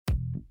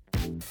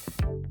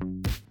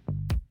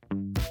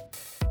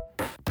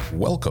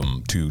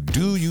Welcome to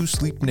Do You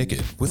Sleep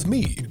Naked with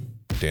me,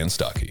 Dan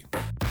Stocky.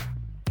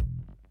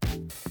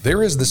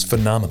 There is this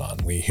phenomenon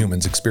we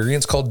humans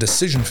experience called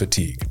decision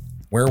fatigue,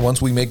 where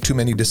once we make too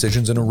many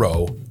decisions in a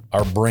row,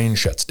 our brain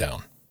shuts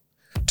down.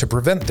 To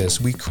prevent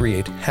this, we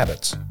create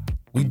habits.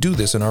 We do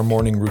this in our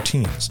morning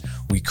routines.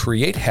 We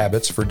create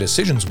habits for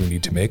decisions we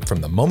need to make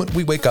from the moment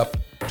we wake up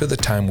to the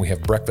time we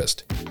have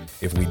breakfast.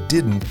 If we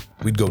didn't,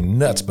 we'd go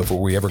nuts before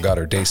we ever got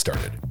our day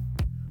started.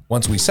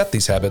 Once we set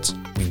these habits,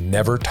 we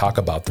never talk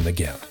about them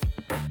again.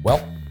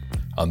 Well,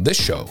 on this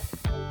show,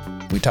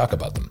 we talk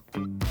about them.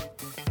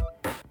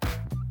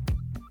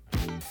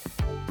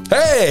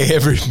 Hey,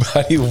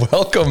 everybody.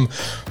 Welcome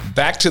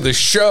back to the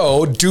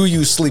show, Do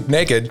You Sleep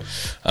Naked,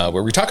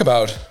 where we talk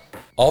about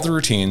all the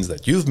routines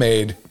that you've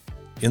made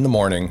in the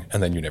morning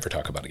and then you never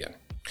talk about again.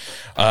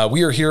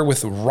 We are here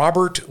with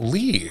Robert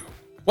Lee.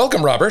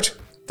 Welcome, Robert.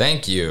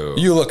 Thank you.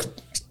 You look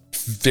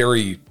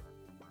very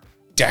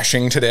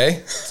dashing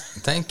today.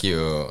 Thank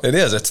you. It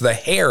is. It's the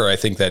hair, I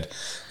think, that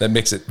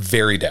makes it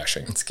very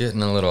dashing. It's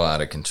getting a little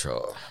out of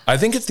control. I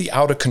think it's the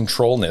out of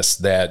controlness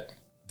that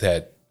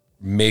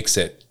makes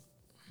it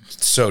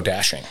so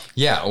dashing.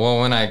 Yeah, well,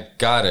 when I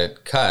got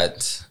it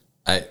cut,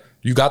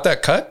 You got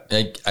that cut?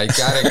 I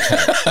got it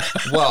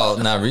cut. Well,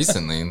 not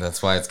recently.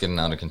 That's why it's getting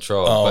out of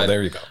control. Oh, but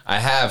there you go. I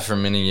have for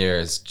many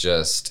years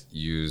just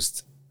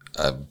used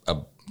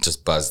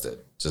just buzzed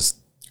it.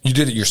 You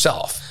did it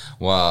yourself.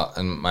 Well,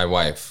 and my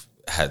wife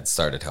had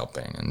started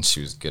helping and she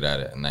was good at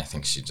it. And I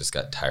think she just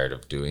got tired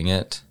of doing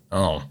it.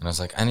 Oh. And I was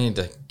like, I need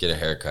to get a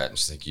haircut. And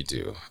she's like, you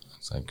do. I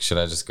was like, should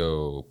I just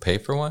go pay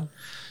for one?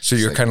 So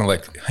you're kind of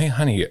like, hey,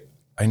 honey,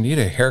 I need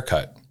a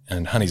haircut.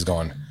 And honey's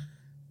going,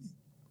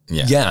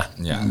 yeah.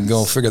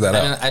 Go figure that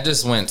out. I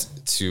just went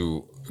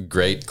to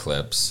Great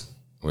Clips,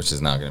 which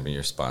is now going to be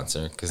your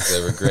sponsor because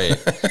they were great.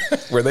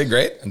 Were they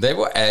great? They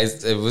were.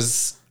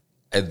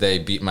 They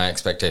beat my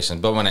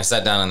expectations. But when I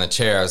sat down in the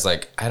chair, I was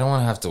like, I don't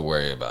want to have to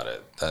worry about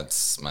it.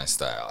 That's my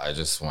style. I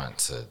just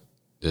want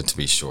it to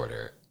be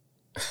shorter.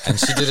 And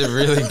she did a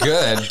really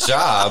good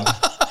job.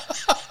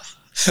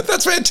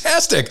 That's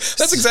fantastic.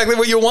 That's exactly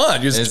what you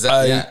want.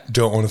 I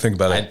don't want to think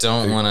about it.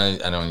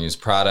 I don't use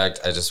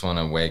product. I just want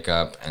to wake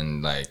up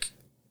and like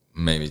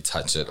maybe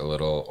touch it a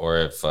little. Or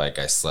if like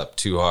I slept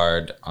too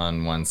hard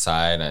on one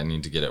side, I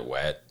need to get it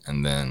wet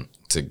and then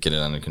to get it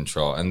under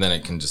control. And then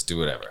it can just do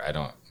whatever. I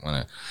don't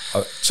want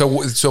to.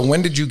 So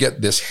when did you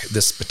get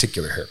this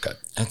particular haircut?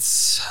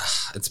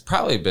 It's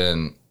probably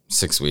been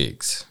 6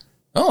 weeks.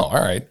 Oh,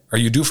 all right. Are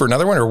you due for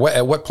another one, or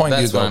at what point do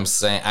you go? That's what I'm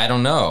saying. I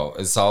don't know.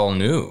 It's all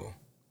new.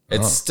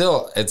 It's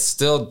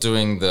still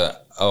doing the,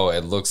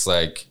 it looks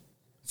like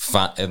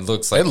fun. It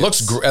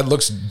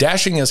looks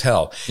dashing as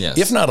hell. Yes.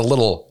 If not a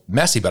little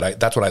messy, but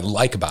that's what I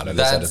like about it. And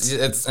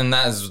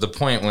that is the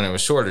point when it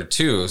was shorter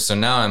too. So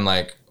now I'm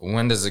like,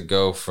 when does it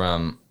go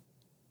from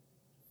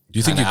do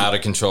you think out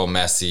of control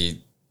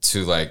messy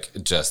to like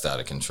just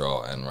out of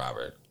control? And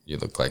Robert, you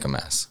look like a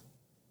mess.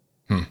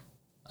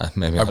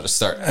 Maybe I'll just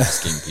start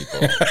asking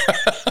people.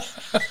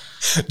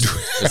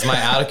 Is my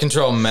out of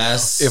control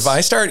mess? If I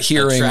start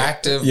hearing,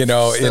 attractive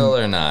still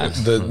or not?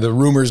 The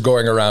rumors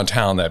going around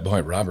town that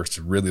boy Robert's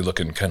really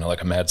looking kind of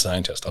like a mad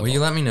scientist. Will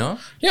you let me know?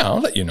 Yeah, I'll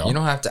let you know. You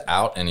don't have to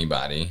out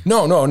anybody.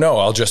 No.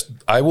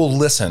 I will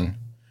listen,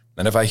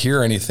 and if I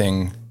hear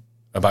anything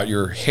about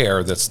your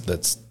hair that's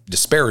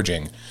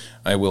disparaging,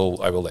 I will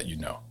let you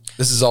know.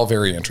 This is all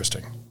very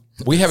interesting.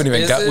 We haven't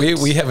even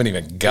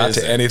got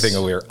to anything,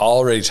 and we're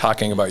already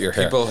talking about your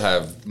hair. People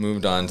have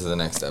moved on to the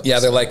next episode. Yeah,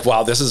 they're like,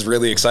 wow, this is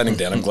really exciting,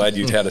 Dan. I'm glad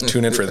you had to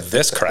tune in for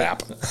this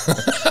crap.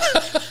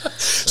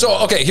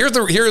 So, okay, here are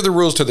the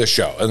rules to this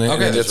show. And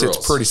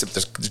it's pretty simple.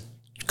 There's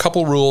a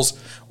couple rules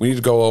we need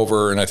to go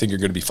over, and I think you're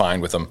going to be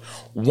fine with them.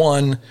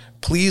 One,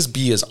 please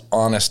be as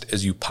honest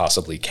as you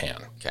possibly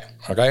can.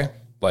 Okay?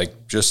 Like,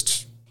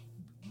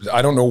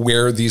 I don't know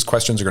where these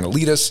questions are going to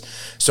lead us,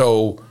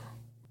 so,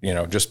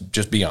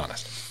 just be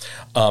honest.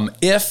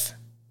 If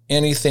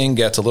anything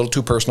gets a little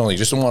too personal, you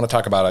just don't want to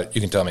talk about it,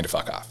 you can tell me to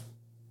fuck off.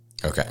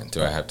 Okay.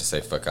 Do I have to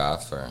say fuck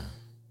off or?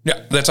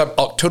 Yeah, that's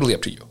totally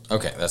up to you.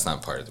 Okay, that's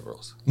not part of the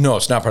rules. No,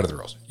 it's not part of the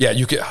rules. Yeah,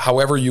 you can,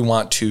 however you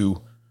want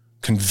to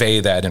convey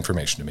that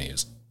information to me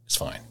is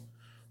fine.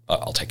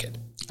 I'll take it.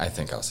 I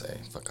think I'll say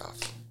fuck off.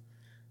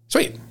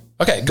 Sweet.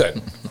 Okay,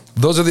 good.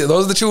 Those are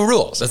the two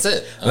rules. That's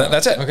it.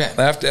 That's it. Okay.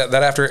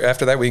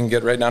 After that, we can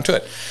get right down to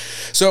it.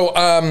 So,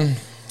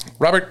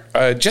 Robert,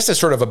 just as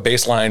sort of a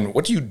baseline,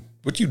 what do you do?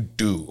 What do you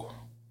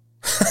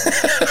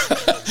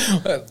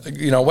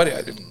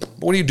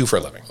do for a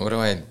living? What do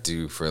I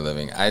do for a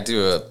living? I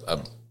do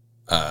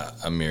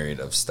a myriad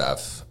of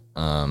stuff.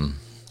 A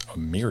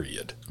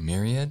myriad?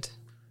 Myriad?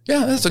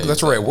 Yeah, that's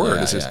the right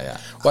word. Yeah.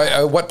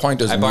 Well, at what point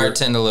does I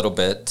bartend a little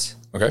bit?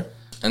 Okay.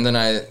 And then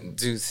I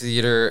do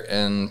theater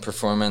and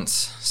performance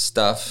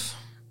stuff.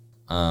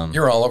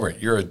 You're all over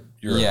it. You're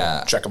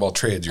a jack of all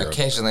trades.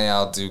 Occasionally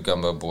I'll do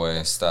Gumbo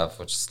Boy stuff,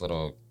 which is a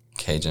little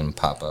Cajun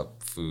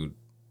pop-up food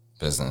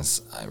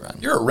business I run.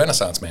 You're a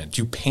Renaissance man.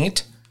 Do you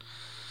paint?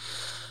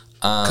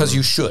 Because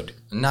you should.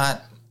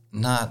 Not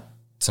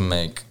to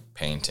make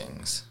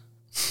paintings.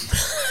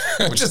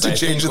 Just to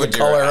change the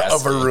color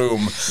of a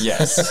room.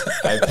 Yes.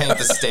 I paint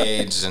the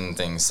stage and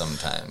things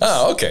sometimes.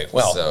 Oh, okay.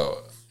 Well.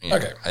 So,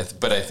 okay.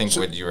 But I think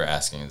what you were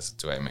asking is,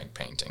 do I make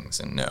paintings?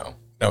 And no.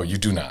 No, you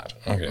do not.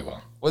 Okay,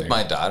 well. With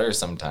my daughter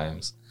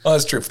sometimes. Oh,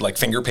 that's true. Like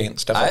finger paint and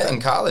stuff like that.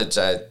 In college,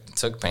 I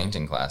took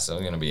painting class. I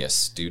was going to be a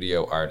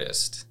studio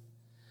artist.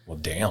 Well,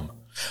 damn.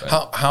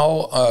 But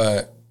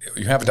how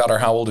you have a daughter.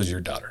 How old is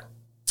your daughter?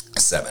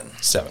 7.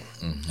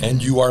 Mm-hmm.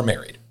 And you are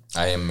married.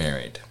 I am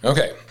married.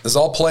 Okay. This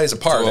all plays a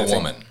part. To a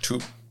woman. To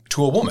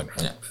a woman.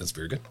 Right? Yeah. That's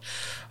very good.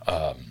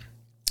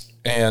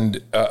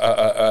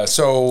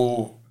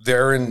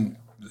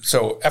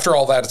 So after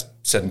all that is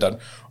said and done,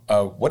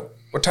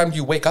 what time do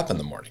you wake up in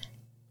the morning?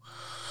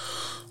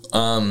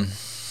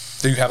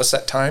 Do you have a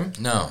set time?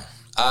 No.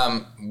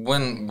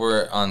 When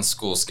we're on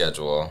school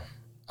schedule,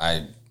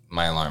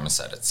 my alarm is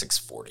set at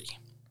 6:40.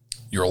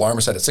 Your alarm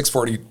is set at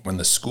 6:40 when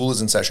the school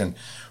is in session,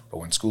 but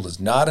when school is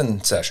not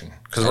in session,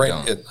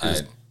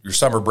 because your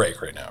summer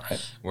break right now,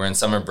 right? We're in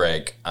summer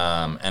break,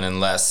 and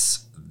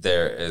unless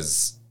there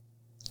is,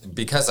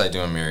 because I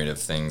do a myriad of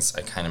things,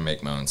 I kind of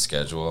make my own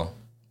schedule.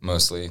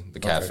 Mostly the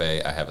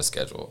cafe, I have a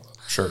schedule.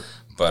 Sure.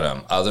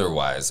 But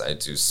otherwise, I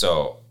do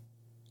so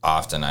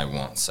often. I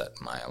won't set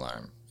my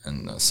alarm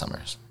in the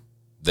summers.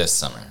 This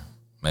summer.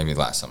 Maybe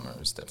last summer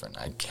was different.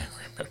 I can't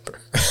remember.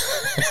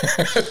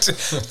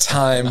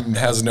 Time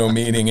has no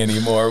meaning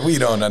anymore. We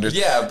don't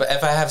understand. Yeah, but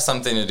if I have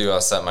something to do,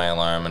 I'll set my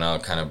alarm and I'll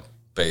kind of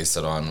base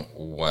it on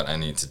what I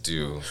need to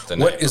do the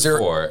night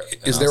before.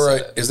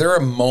 Is there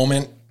a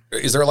moment,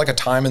 is there like a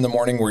time in the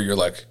morning where you're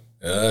like,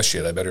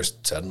 shit, I better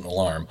set an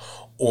alarm?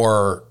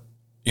 Or,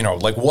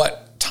 like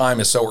what time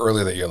is so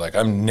early that you're like,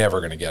 I'm never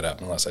going to get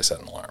up unless I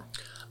set an alarm?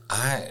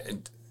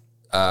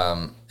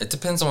 It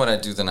depends on what I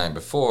do the night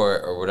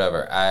before or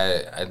whatever.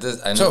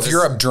 So if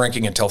you're up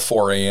drinking until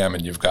 4 a.m.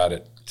 and you've got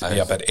it to be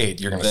up at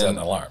 8, you're going to set an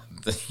alarm.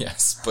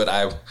 Yes, but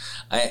I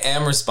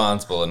am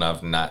responsible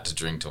enough not to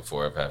drink till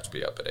 4 if I have to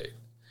be up at 8.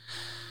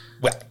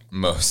 Well, at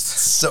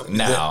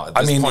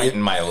this point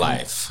in my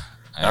life.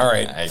 All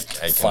right,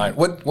 fine.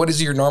 What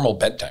is your normal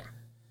bedtime?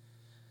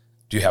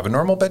 Do you have a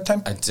normal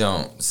bedtime? I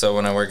don't. So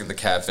when I work at the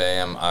cafe,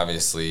 I'm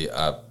obviously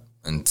up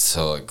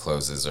until it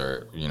closes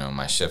or,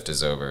 my shift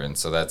is over. And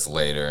so that's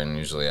later. And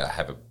usually I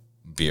have a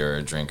beer or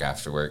a drink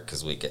after work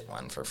because we get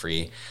one for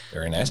free.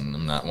 Very nice. And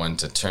I'm not one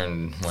to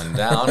turn one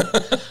down.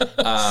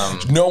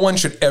 No one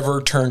should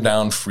ever turn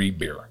down free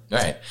beer.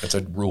 Right. That's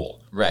a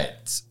rule.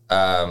 Right.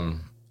 And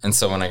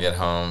so when I get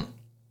home,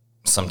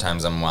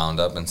 sometimes I'm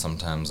wound up and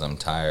sometimes I'm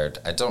tired.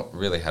 I don't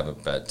really have a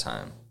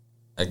bedtime.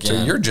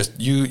 Again, so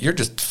you're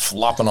just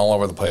flopping all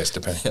over the place,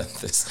 depending. Yeah,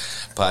 this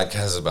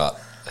podcast is about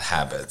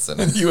habits,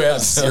 and you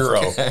have 0.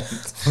 Okay.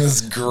 This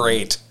is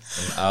great.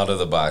 I'm out of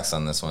the box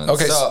on this one.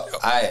 Okay, so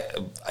I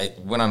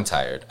when I'm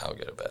tired, I'll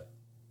go to bed.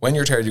 When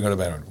you're tired, you go to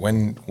bed.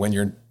 When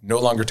you're no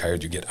longer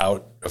tired, you get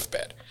out of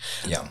bed.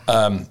 Yeah.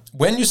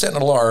 When you set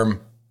an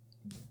alarm,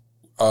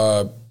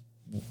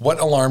 what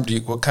alarm do you?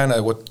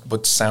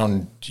 What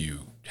sound do you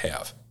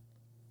have?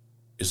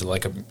 Is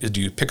it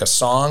do you pick a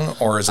song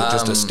or is it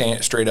just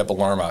a straight up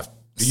alarm off?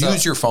 Do you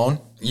use your phone?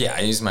 Yeah, I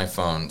use my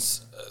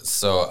phones.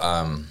 So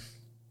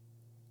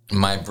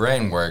my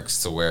brain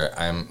works to where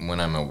when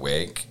I'm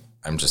awake,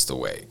 I'm just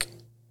awake.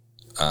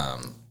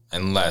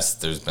 Unless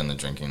there's been the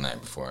drinking night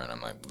before and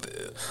I'm like,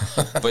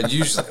 bleh. But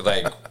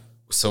usually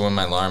so when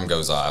my alarm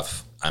goes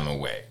off, I'm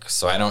awake.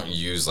 So I don't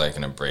use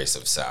an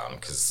abrasive sound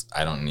because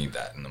I don't need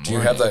that in the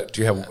morning.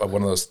 Do you have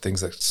one of those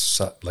things that's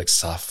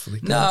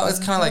softly? No, it's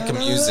kind of like a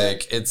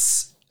music.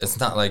 It's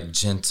not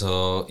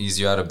gentle, ease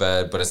you out of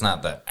bed, but it's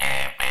not that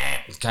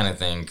kind of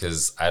thing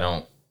because I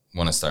don't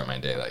want to start my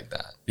day like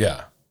that.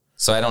 Yeah.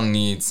 So I don't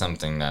need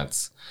something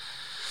that's.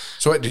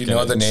 So do you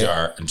know the name?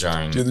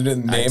 Jarring. Do you know the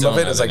name of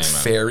it?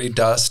 It's fairy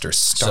dust or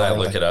starlight. Should I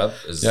look it up?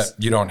 Yeah,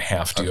 you don't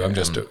have to.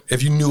 Okay,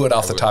 if you knew it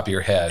off the top of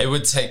your head. It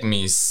would take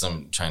me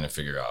some trying to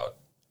figure out.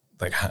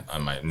 I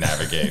might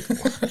navigate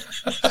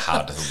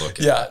how to look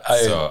at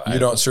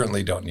it. You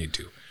certainly don't need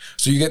to.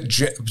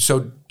 So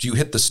do you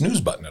hit the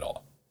snooze button at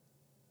all?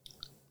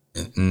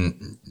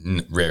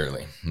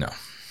 Rarely, no.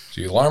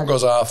 So your alarm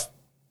goes off,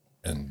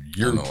 and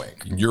I'm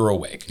awake. You're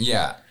awake.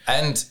 Yeah,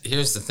 and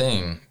here's the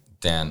thing,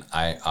 Dan.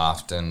 I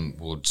often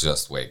will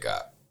just wake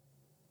up.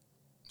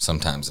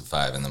 Sometimes at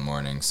 5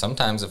 a.m,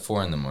 sometimes at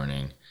 4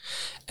 a.m.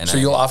 And so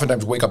you'll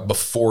oftentimes wake up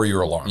before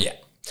your alarm. Yeah,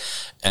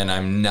 and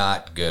I'm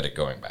not good at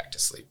going back to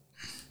sleep.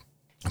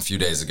 A few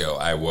days ago,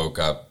 I woke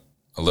up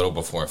a little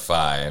before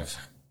 5,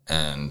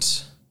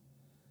 and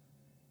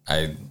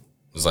I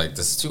was like,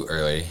 "This is too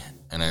early."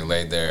 And I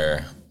laid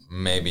there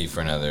maybe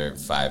for another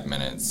 5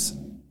 minutes.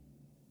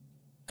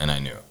 And I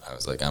knew. I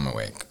was like, I'm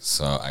awake.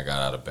 So I got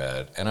out of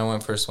bed and I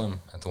went for a swim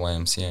at the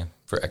YMCA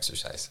for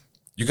exercise.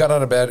 You got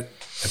out of bed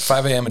at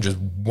 5 a.m. and just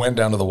went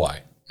down to the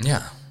Y.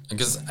 Yeah.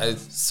 Because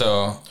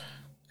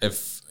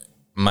if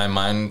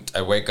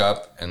I wake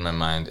up and my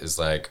mind is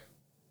like,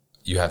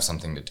 you have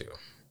something to do.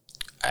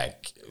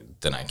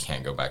 Then I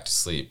can't go back to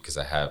sleep because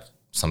I have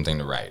something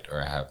to write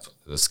or I have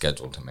the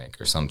schedule to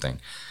make or something,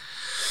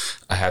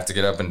 I have to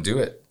get up and do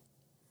it.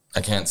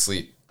 I can't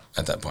sleep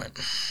at that point.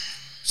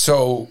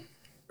 So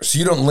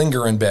you don't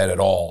linger in bed at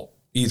all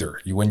either.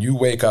 When you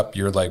wake up,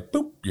 you're like,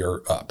 boop,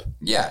 you're up.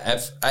 Yeah,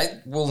 I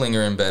will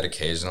linger in bed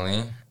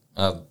occasionally.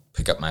 I'll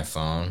pick up my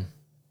phone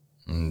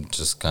and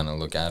just kind of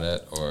look at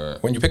it. Or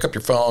when you pick up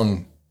your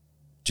phone,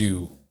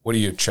 what do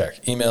you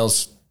check?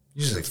 Emails?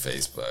 Usually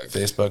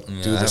Facebook.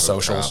 Yeah, do the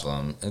socials.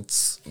 Problem.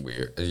 It's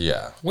weird.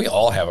 Yeah. We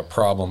all have a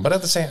problem, but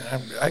at the same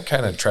time, I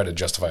kind of try to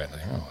justify it.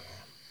 Like,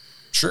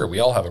 sure, we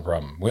all have a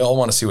problem. We all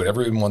want to see what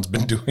everyone's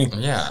been doing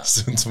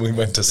since we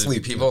went to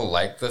sleep. People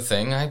like the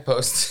thing I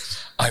posted.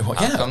 How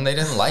come they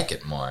didn't like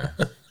it more?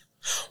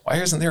 Why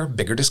isn't there a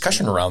bigger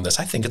discussion around this?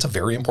 I think it's a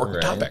very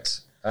important topic.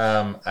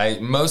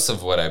 Most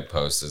of what I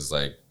post is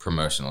like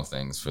promotional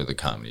things for the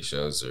comedy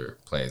shows or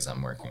plays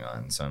I'm working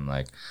on. So I'm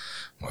like,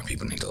 more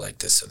people need to like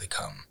this so they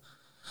come.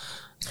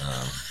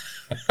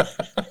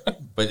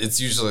 But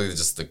it's usually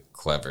just the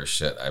clever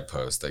shit I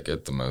post that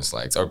get the most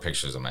likes, or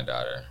pictures of my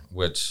daughter,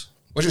 which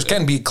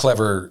can be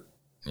clever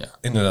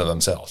in and of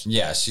themselves.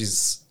 Yeah,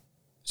 she's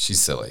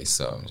silly,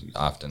 so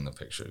often the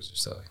pictures are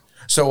silly.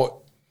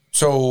 So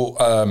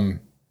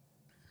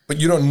but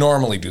you don't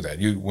normally do that.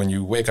 When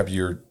you wake up,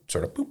 you're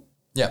sort of boop.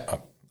 Yeah.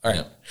 Up. All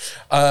right.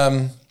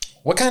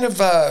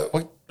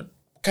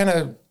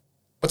 Yeah.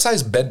 What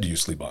size bed do you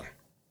sleep on?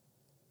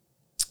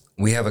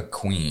 We have a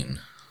queen.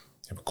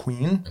 You have a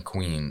queen? A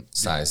queen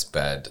size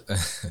bed.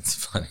 It's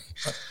funny.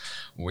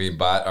 We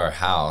bought our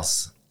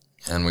house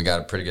and we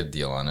got a pretty good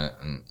deal on it,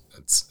 and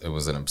it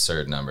was an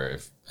absurd number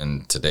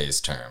in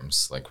today's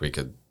terms. Like, we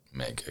could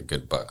make a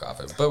good buck off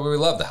it. But we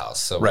love the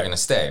house, so we're going to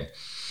stay.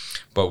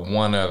 But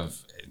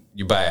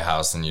you buy a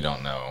house and you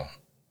don't know,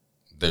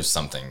 there's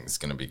something that's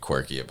going to be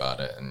quirky about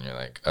it. And you're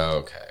like, oh,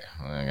 okay,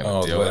 well, I'm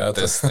going to deal with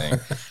this thing.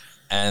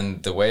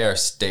 And the way our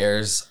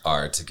stairs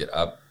are to get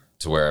up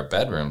to where our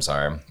bedrooms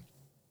are,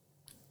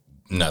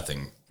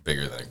 nothing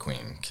bigger than a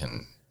queen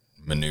can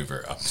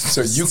maneuver up.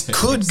 So you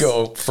could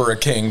go for a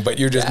king, but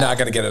you're just not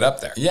going to get it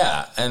up there.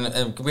 Yeah.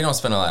 And we don't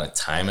spend a lot of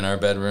time in our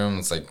bedroom.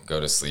 It's like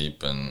go to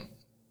sleep and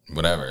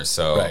whatever.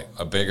 So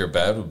a bigger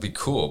bed would be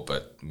cool,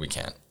 but we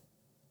can't.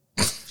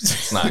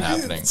 It's not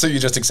happening. So you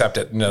just accept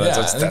it. No,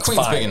 that's the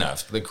queen's fine. Big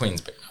enough. The queen's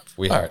big enough.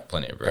 We have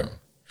plenty of room.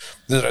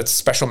 Is it a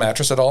special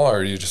mattress at all?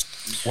 Or you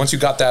just, once you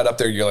got that up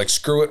there, you're like,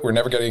 screw it, we're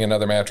never getting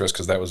another mattress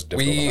because that was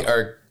difficult. We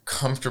are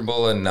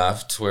comfortable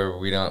enough to where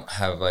we don't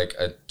have like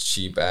a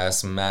cheap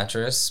ass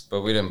mattress,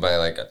 but we didn't buy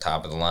like a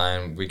top of the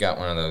line. We got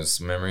one of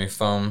those memory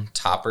foam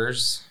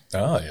toppers.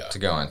 Oh, yeah. To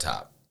go on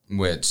top,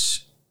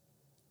 which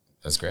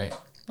is great.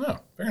 Oh,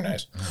 very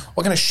nice.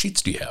 What kind of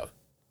sheets do you have?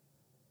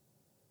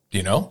 Do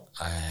you know?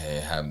 I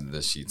have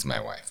the sheets my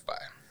wife buy.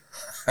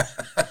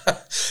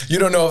 You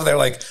don't know if they're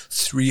like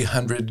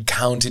 300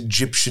 count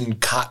Egyptian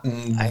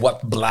cotton,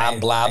 blah,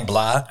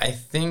 blah. I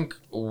think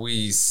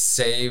we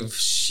save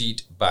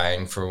sheet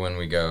buying for when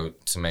we go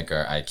to make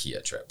our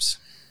Ikea trips.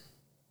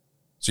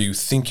 So you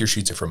think your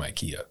sheets are from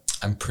Ikea?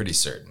 I'm pretty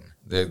certain.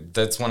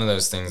 That's one of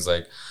those things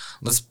like,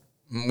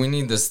 we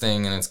need this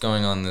thing and it's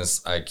going on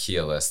this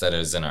Ikea list that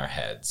is in our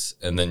heads.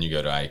 And then you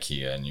go to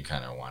Ikea and you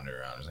kind of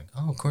wander around. It's like,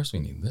 oh, of course we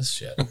need this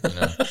shit. You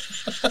know?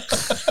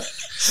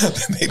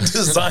 They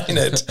design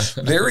it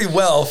very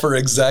well for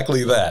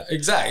exactly that.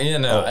 Exactly. You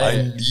know, I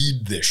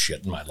need this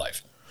shit in my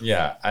life.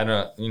 Yeah. I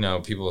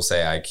don't, people say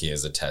Ikea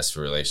is a test for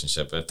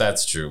relationship. If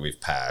that's true,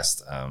 we've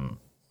passed.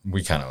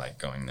 We kind of like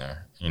going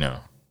there,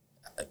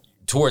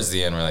 towards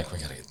the end, we're like, we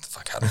got to get the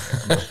fuck out of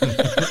here.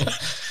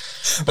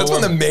 That's when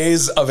the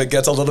maze of it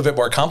gets a little bit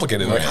more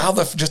complicated. Like,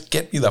 just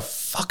get me the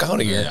fuck out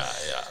of here.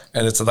 Yeah.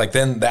 And it's like,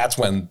 then that's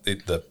when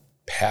the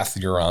path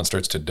you're on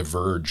starts to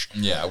diverge.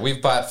 Yeah,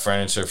 we've bought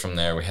furniture from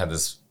there. We had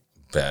this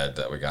bed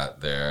that we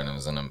got there, and it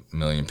was in a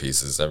million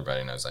pieces.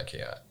 Everybody knows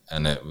Ikea.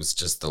 And it was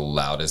just the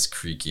loudest,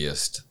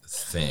 creakiest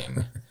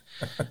thing.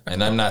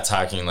 And I'm not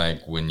talking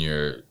like when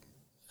you're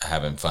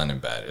having fun in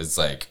bed. It's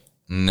like,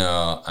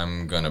 no,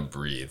 I'm going to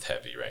breathe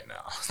heavy right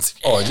now.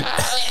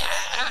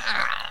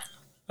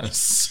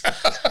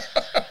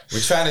 We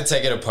tried to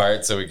take it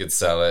apart so we could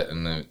sell it,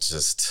 and it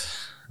just...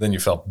 Then you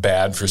felt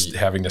bad for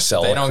having to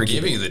sell it. They don't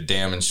give you the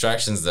damn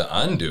instructions to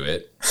undo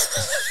it.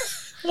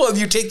 Well,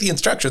 you take the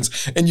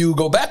instructions and you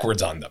go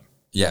backwards on them.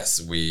 Yes,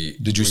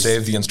 Did you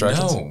save the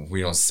instructions? No,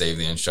 we don't save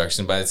the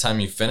instruction. By the time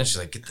you finish,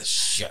 you're like, get the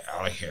shit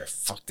out of here.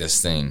 Fuck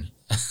this thing.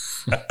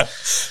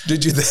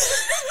 Did you?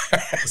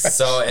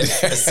 So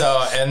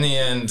in the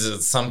end,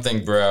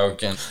 something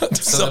broke, and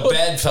so the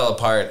bed fell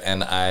apart,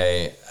 and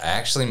I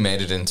actually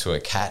made it into a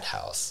cat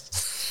house.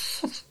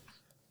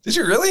 Did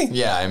you really?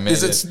 Yeah, I made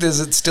it. Is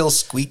it still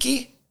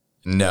squeaky?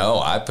 No,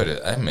 I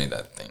made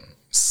that thing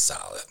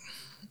solid.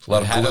 A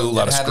lot of glue, a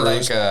lot of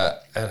screws. It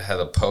had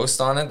a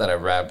post on it that I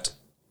wrapped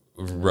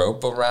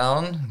rope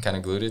around, kind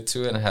of glued it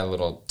to it, and it had a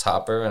little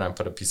topper, and I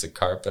put a piece of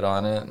carpet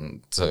on it,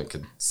 and so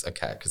a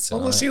cat could sit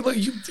on it. Look,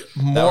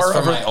 that was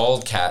for my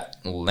old cat,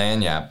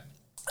 Lanyap.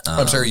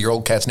 I'm sorry, your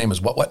old cat's name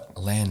is what?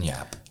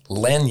 Lanyap.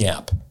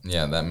 Lanyap.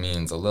 Yeah, that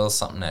means a little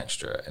something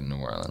extra in New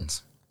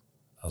Orleans.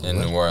 In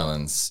New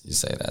Orleans, you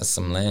say that's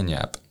some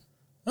lanyap.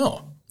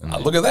 Oh,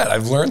 look at that.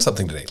 I've learned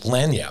something today.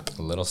 Lanyap.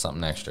 A little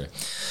something extra.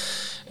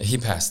 He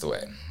passed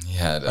away. He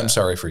had. I'm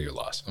sorry for your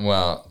loss.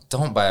 Well,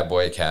 don't buy a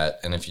boy cat.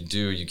 And if you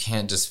do, you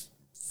can't just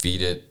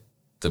feed it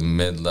the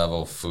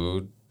mid-level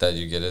food that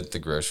you get at the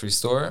grocery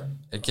store.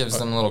 It gives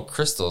them little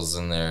crystals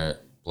in their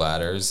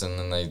bladders, and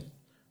then they...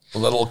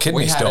 Little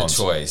kidney stones.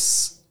 We had a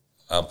choice.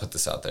 I'll put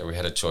this out there. We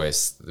had a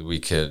choice. We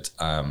could...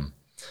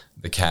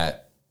 the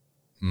cat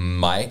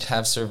might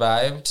have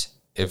survived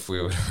if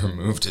we would have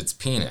removed its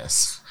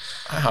penis.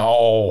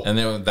 Ow. And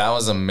that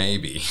was a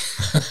maybe.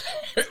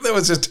 That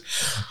was just...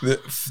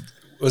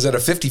 Was it a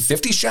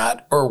 50-50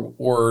 shot?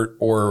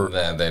 Or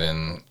They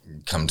didn't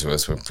come to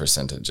us with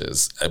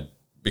percentages.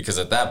 Because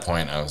at that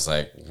point, I was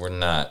like, we're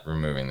not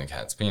removing the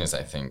cat's penis.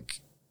 I think...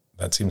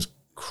 That seems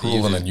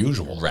cruel and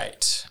unusual.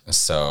 Right.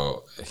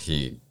 So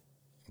we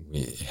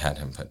had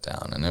him put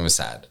down, and it was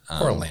sad.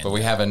 Poor Lanyap. But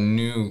we have a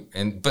new...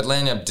 But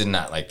Lanyap did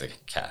not like the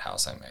cat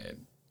house I made.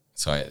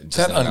 So I just...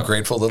 That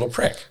ungrateful little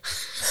prick.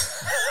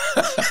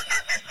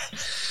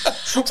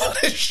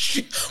 What a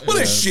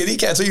shitty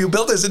cat. So you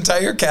built this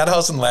entire cat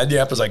house, and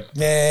Lanyap was like,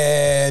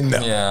 man, no.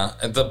 Yeah.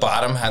 At the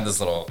bottom had this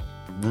little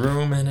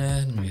room in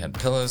it, and we had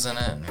pillows in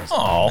it. And he was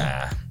oh. Like,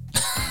 nah.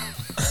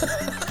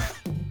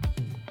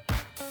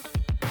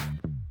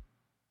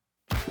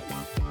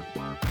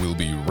 We'll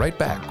be right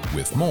back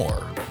with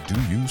more Do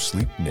You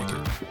Sleep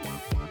Naked?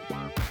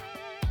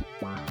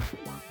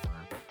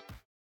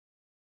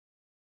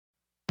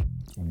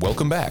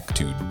 Welcome back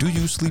to Do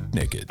You Sleep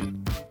Naked?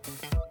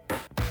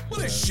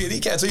 What a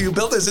shitty cat. So you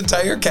built this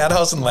entire cat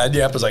house, and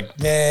Lanyap was like,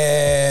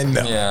 man,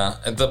 no. Yeah.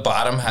 At the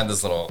bottom had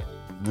this little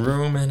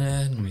room in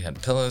it, and we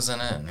had pillows in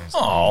it. And he was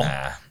like,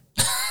 nah.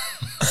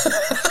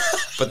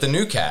 But the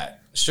new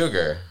cat,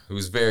 Sugar,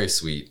 who's very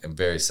sweet and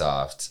very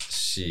soft,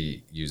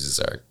 she uses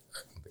our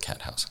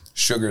cat house.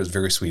 Sugar is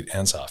very sweet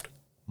and soft,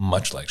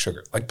 much like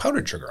sugar, like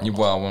powdered sugar. Almost.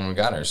 Well, when we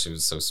got her, she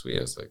was so sweet.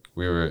 I was like,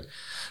 we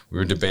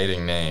were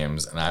debating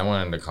names, and I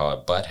wanted to call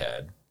it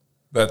Butthead.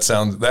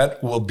 That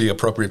will be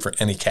appropriate for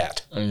any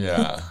cat.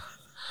 Yeah.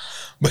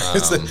 But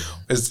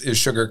is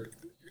Sugar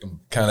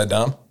kind of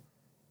dumb?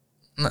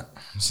 No,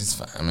 she's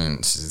fine. I mean,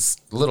 she's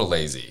a little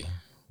lazy,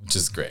 which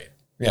is great.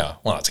 Yeah,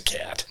 well, it's a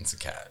cat. It's a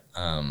cat.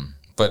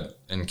 But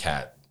in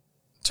cat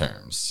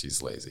terms,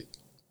 she's lazy.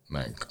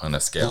 Like on a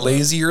scale.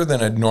 Lazier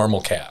than a normal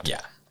cat.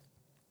 Yeah.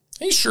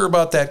 Are you sure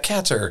about that?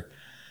 Cats are,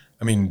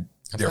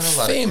 they're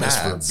famous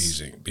for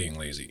being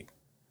lazy.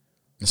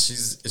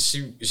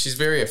 She's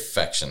very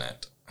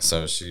affectionate,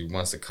 so she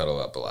wants to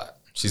cuddle up a lot.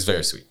 She's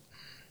very sweet.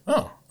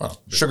 Oh,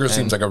 well, Sugar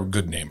seems like a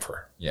good name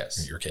for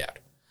your cat.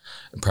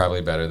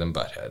 Probably better than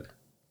Butthead.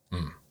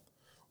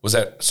 Was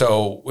that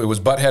so? It was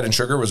Butthead and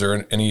Sugar. Was there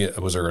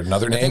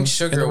another name? I think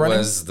Sugar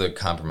was the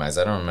compromise.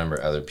 I don't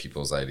remember other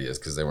people's ideas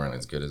because they weren't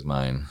as good as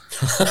mine.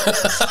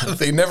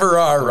 They never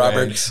are,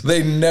 Robert. Right.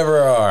 They never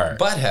are.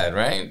 Butthead,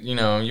 right? You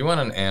know, you want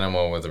an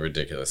animal with a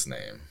ridiculous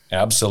name.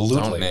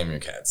 Absolutely. Don't name your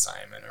cat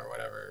Simon or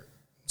whatever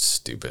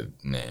stupid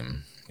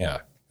name. Yeah,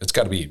 it's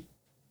got to be.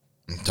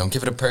 Don't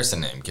give it a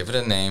person name. Give it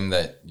a name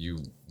that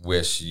you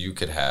wish you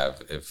could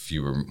have if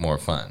you were more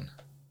fun.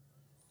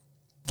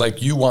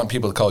 Like you want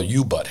people to call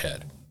you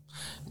Butthead.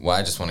 Well,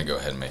 I just want to go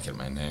ahead and make it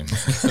my name.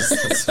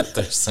 That's what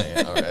they're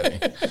saying already.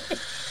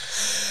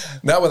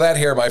 Not with that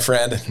hair, my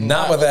friend.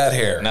 Not with that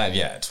hair. Not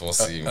yet. We'll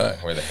see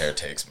where the hair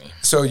takes me.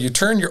 So you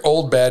turn your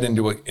old bed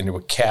into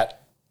a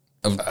cat.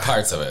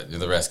 Parts of it.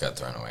 The rest got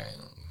thrown away.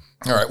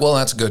 All right. Well,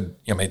 that's good.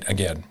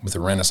 Again, with the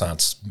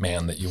Renaissance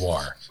man that you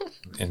are.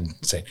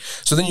 Insane.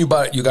 So then you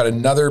got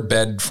another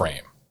bed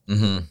frame.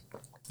 Mm-hmm.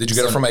 Did you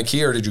get it from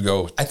Ikea or did you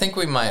go? I think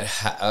we might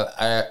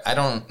I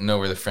don't know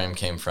where the frame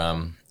came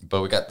from,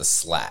 but we got the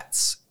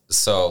slats.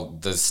 So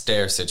the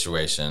stair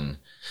situation,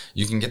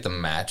 you can get the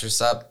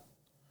mattress up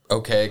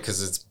okay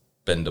because it's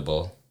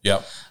bendable.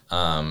 Yep.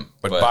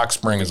 But box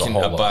spring is a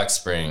whole lot. A box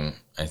spring,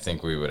 I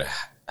think we would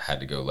have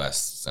had to go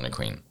less than a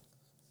queen.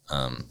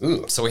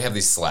 So we have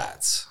these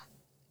slats.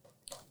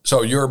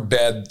 So your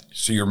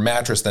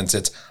mattress then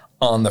sits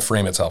on the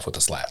frame itself with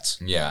the slats.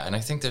 Yeah, and I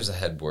think there's a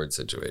headboard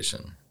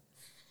situation.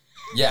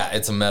 Yeah,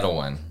 it's a metal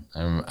one.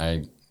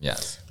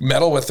 Yes.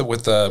 Metal with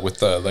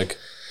the like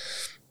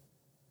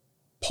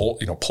pole,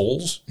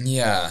 poles?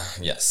 Yeah,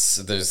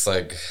 yes. There's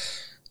like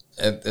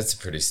it's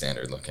pretty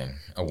standard looking.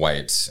 A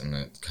white and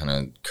it kind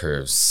of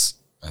curves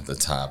at the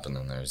top and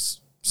then there's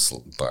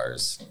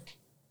bars.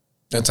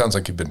 That sounds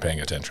like you've been paying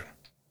attention.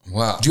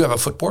 Wow. Do you have a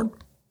footboard?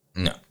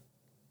 No.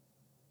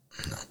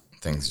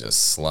 Things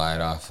just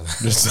slide off of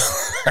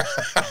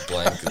the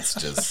blankets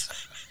just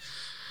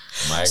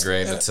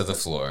migrated to the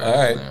floor. All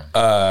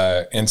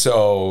right. And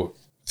so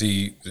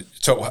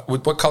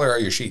what color are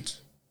your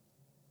sheets?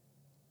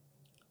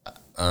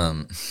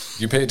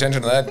 You pay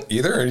attention to that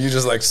either, or are you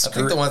just like? I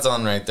think the ones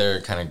on right there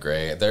are kind of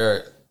gray.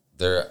 They're.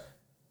 Do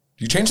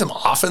you change them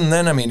often?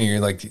 Then are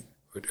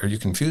you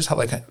confused? How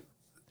it's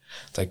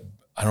like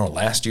I don't know.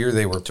 Last year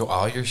they were. Do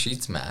all your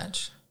sheets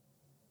match?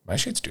 My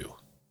sheets do.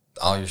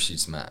 All your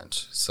sheets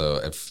match.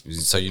 So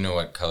you know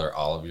what color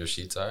all of your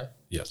sheets are?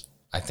 Yes.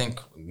 I think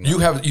you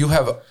have.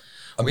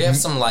 We have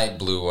some light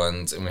blue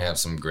ones and we have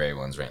some gray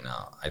ones right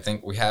now. I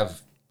think we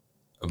have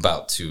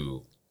about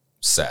 2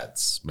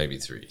 sets, maybe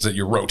 3. That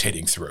you're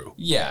rotating through.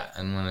 Yeah,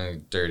 and when they're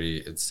dirty,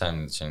 it's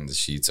time to change the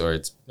sheets, or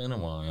it's been a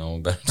while,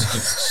 better change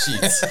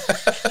the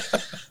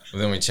sheets.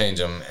 Then we change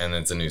them, and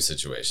it's a new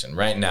situation.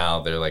 Right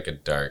now, they're like a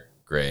dark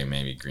gray,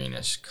 maybe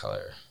greenish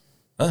color.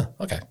 Oh,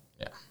 okay.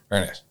 Yeah.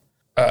 Very nice.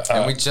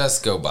 And we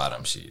just go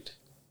bottom sheet.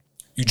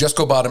 You just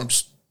go bottom.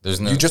 There's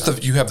no.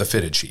 You have the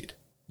fitted sheet.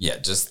 Yeah,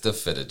 just the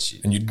fitted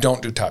sheet. And you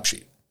don't do top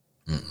sheet.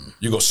 Mm-mm.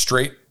 You go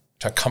straight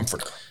to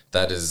comforter.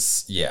 That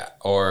is, yeah,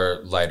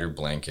 or lighter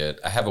blanket.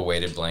 I have a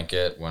weighted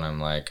blanket when I'm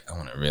like, I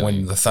want to really.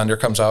 When the thunder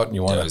comes out and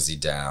you want to. Dozy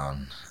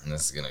down, and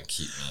this is going to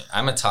keep me.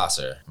 I'm a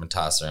tosser. I'm a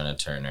tosser and a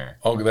turner.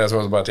 Oh, that's what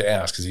I was about to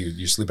ask, because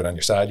you sleep it on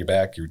your side, your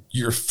back,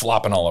 you're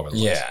flopping all over the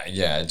place.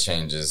 Yeah, it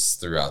changes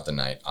throughout the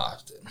night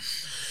often.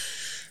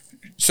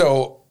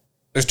 So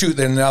there's 2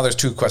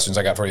 questions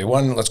I got for you.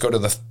 One, let's go to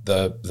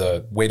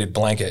the weighted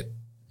blanket.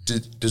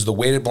 Does the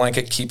weighted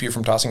blanket keep you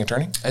from tossing and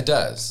turning? It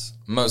does,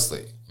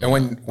 mostly.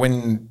 And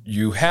when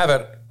you have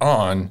it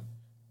on,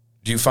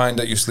 do you find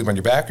that you sleep on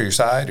your back or your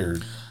side, or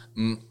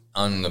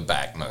on the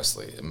back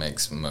mostly? It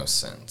makes most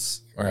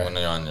sense. Right. When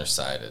you're on your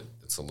side,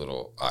 it's a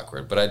little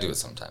awkward, but I do it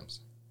sometimes.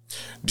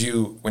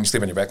 When you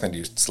sleep on your back, then do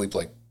you sleep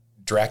like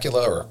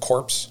Dracula or a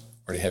corpse,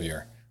 or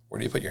where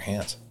do you put your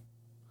hands?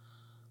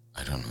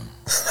 I don't know.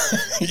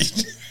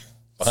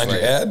 Behind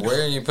your head?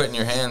 Where are you putting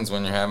your hands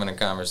when you're having a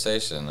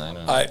conversation? I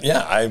don't know. I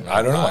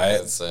don't know. I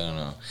don't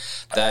know.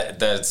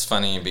 That's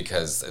funny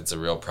because it's a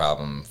real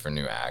problem for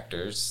new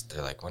actors.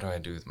 They're like, what do I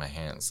do with my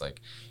hands? Like,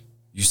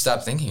 you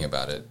stop thinking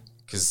about it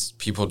because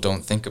people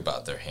don't think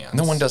about their hands.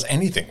 No one does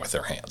anything with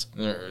their hands.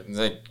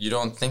 Like, you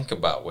don't think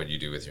about what you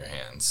do with your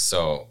hands.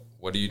 So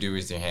what do you do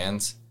with your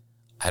hands?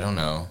 I don't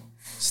know.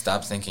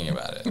 Stop thinking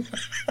about it.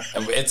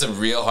 It's a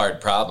real hard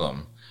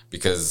problem.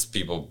 Because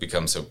people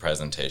become so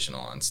presentational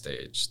on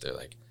stage. They're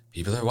like,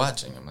 people are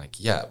watching. I'm like,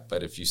 yeah,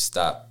 but if you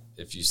stop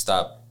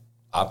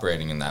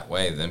operating in that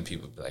way, then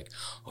people be like,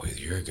 oh,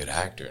 you're a good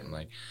actor. And I'm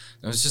like,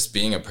 no, it's just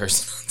being a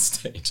person on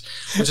stage.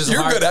 Which is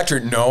You're a good actor.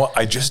 No,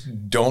 I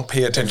just don't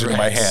pay attention to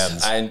my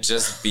hands. I'm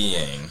just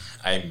being.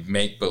 I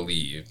make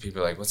believe.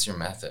 People are like, what's your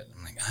method?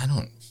 I'm like, I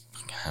don't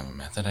have a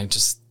method. I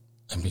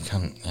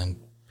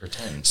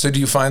pretend. So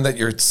do you find that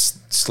your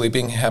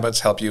sleeping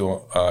habits help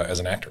you as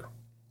an actor?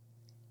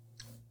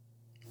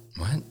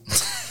 What?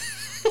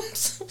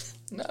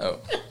 No.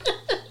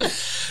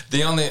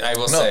 I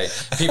will say,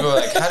 people are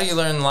like, how do you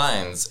learn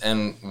lines?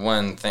 And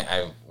one thing,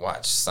 I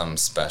watched some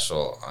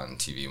special on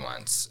TV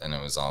once, and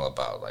it was all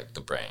about like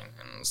the brain.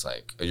 And it was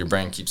like, your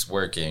brain keeps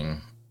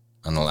working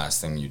on the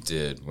last thing you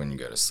did when you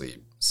go to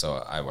sleep.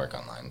 So I work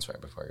on lines right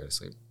before I go to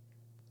sleep.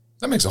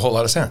 That makes a whole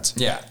lot of sense.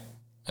 Yeah.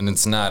 And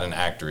it's not an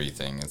actory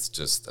thing. It's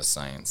just a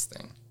science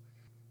thing.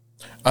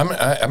 I'm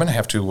gonna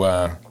have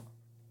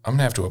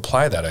to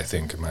apply that, I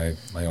think, in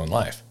my own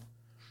life.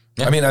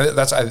 Yeah. I mean,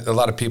 a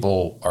lot of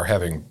people are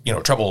having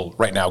trouble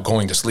right now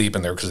going to sleep,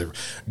 and because they're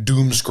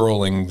doom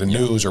scrolling the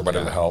news or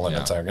whatever the hell, and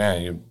it's like,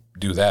 you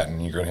do that,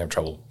 and you're going to have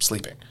trouble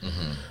sleeping.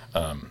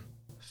 Mm-hmm.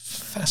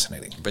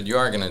 Fascinating. But you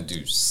are going to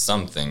do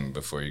something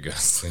before you go to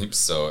sleep,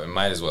 so it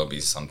might as well be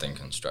something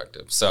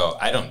constructive. So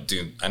I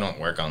don't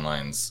work on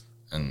lines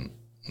in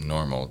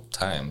normal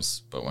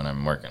times, but when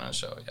I'm working on a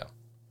show,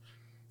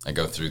 I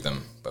go through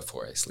them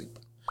before I sleep.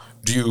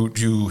 Do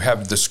you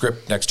have the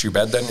script next to your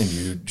bed then,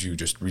 and do you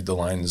just read the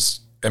lines?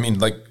 I mean,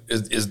 like,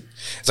 it's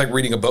like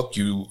reading a book.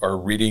 You are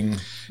reading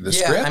the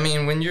script? Yeah, I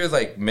mean, when you're,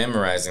 like,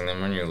 memorizing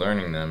them, when you're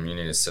learning them, you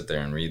need to sit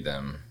there and read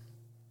them.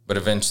 But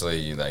eventually,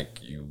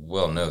 you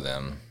will know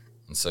them.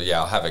 And so,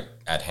 I'll have it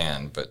at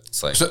hand, but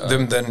it's like... So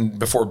then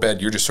before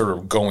bed, you're just sort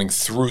of going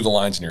through the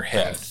lines in your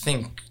head.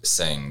 Saying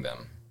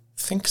them.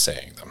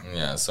 Saying them.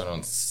 Yeah, so I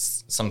don't...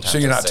 Sometimes So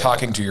you're not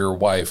talking to your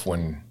wife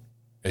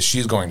as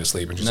she's going to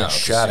sleep, and she's like,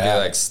 shut up.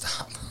 Like,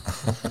 stop.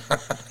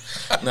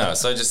 No,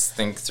 so I just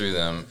think through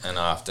them, and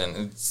often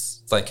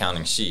it's like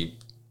counting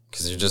sheep,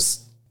 because you're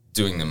just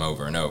doing them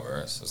over and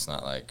over, so it's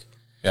not like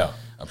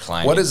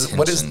applying what is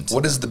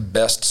the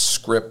best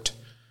script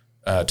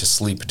to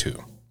sleep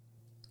to?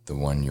 The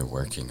one you're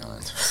working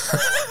on.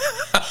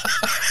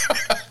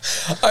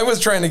 I was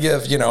trying to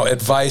give,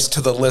 advice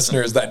to the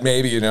listeners that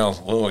maybe,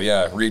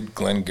 read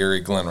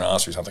Glenn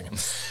Ross or something.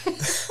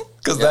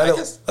 Because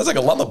that's like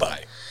a lullaby.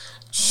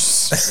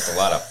 With a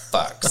lot of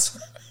fucks.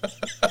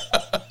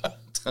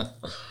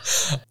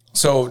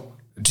 So,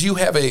 do you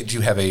have a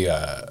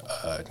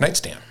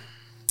nightstand?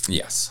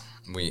 Yes,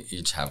 we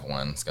each have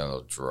one. It's got a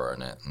little drawer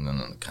in it, and then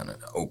a kind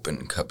of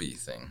open cubby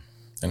thing.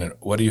 And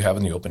what do you have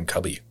in the open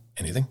cubby?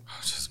 Anything?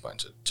 Just a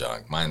bunch of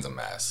junk. Mine's a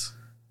mess.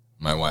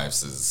 My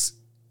wife's is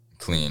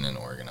clean and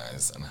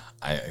organized, and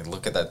I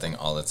look at that thing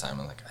all the time.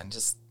 I'm like, I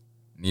just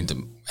need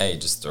to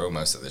just throw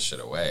most of this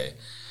shit away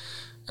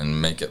and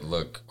make it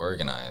look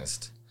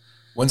organized.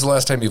 When's the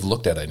last time you've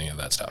looked at any of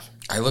that stuff?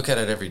 I look at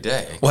it every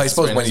day. Well, I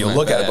suppose when you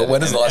look at it, but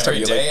when is the last time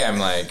you every day I'm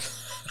like,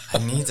 I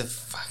need to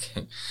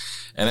fucking...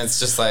 And it's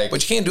just like...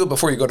 But you can't do it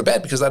before you go to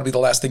bed because that'll be the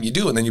last thing you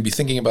do, and then you'll be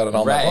thinking about it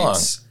all night long.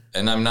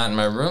 And I'm not in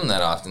my room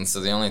that often, so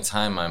the only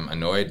time I'm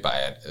annoyed by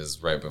it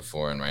is right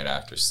before and right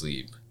after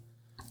sleep.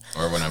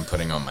 Or when I'm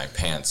putting on my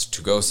pants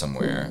to go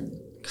somewhere.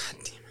 God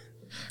damn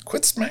it.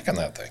 Quit smacking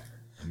that thing.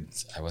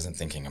 I wasn't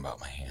thinking about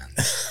my hands.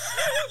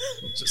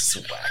 Just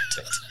whacked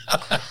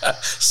it.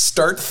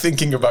 Start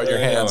thinking about your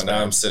hands.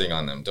 Now I'm sitting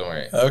on them. Don't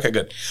worry. Okay,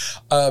 good.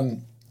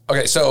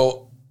 Okay,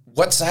 so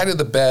what side of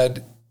the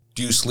bed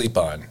do you sleep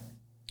on?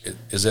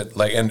 Is it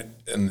like, and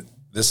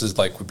this is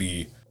like would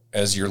be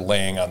as you're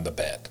laying on the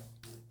bed.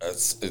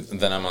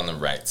 Then I'm on the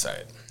right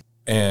side.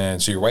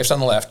 And so your wife's on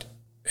the left,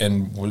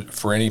 and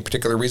for any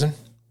particular reason?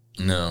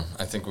 No,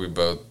 I think we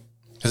both.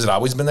 Has it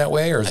always been that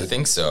way, or is it? I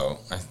think so.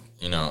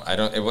 I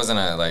don't. It wasn't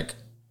a like,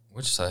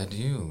 which side do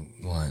you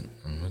want,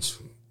 and which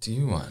do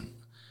you want,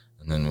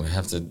 and then we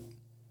have to.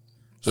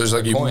 So there's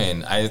like a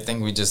coin. I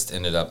think we just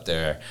ended up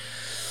there.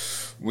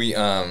 We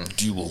Do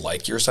you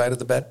like your side of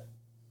the bed?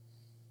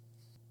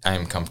 I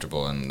am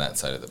comfortable in that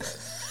side of the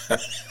bed.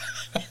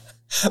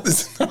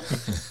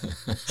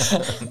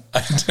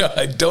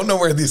 I don't know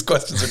where these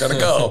questions are going to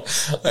go.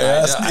 I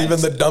asked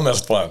even the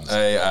dumbest ones.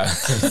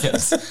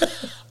 Yes.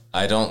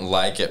 I don't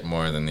like it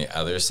more than the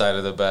other side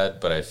of the bed,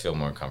 but I feel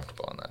more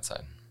comfortable on that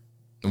side.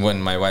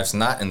 When my wife's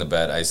not in the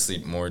bed, I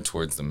sleep more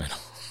towards the middle.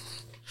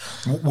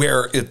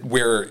 Where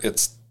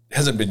it's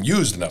hasn't been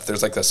used enough.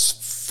 There's like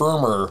this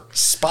firmer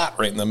spot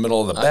right in the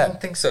middle of the bed. I don't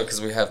think so,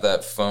 because we have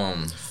that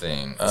foam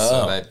thing. Oh.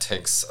 So that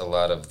takes a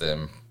lot of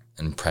the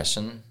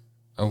impression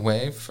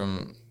away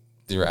from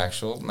your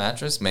actual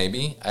mattress,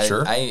 maybe.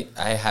 Sure. I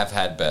have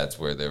had beds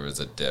where there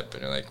was a dip,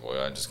 and you're like,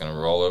 well, I'm just going to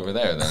roll over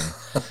there then.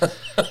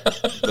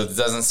 That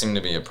doesn't seem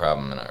to be a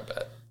problem in our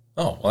bed.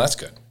 Oh, well, that's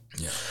good.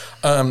 Yeah.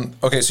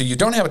 Okay, so you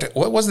don't have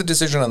what was the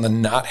decision on the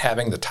not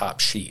having the top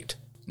sheet?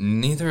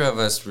 Neither of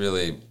us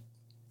really...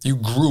 You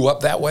grew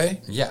up that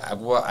way? Yeah,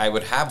 well, I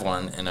would have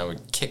one, and I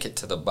would kick it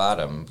to the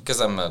bottom,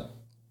 because I'm a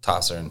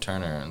tosser and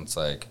turner, and it's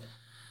like,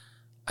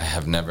 I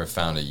have never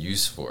found a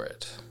use for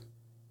it.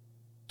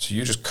 So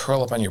you just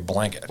curl up on your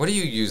blanket. What do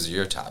you use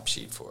your top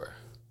sheet for?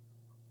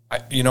 I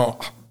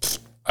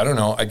don't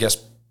know. I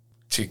guess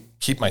to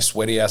keep my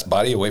sweaty ass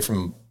body away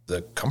from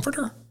the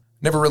comforter.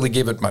 Never really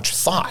gave it much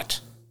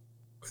thought.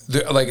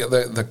 It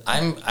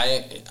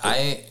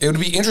would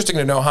be interesting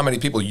to know how many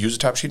people use a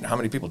top sheet and how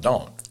many people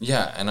don't.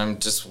 Yeah, and I'm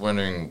just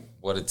wondering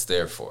what it's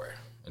there for.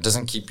 It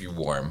doesn't keep you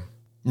warm.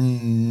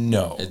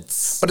 No.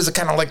 But is it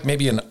kind of like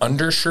maybe an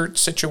undershirt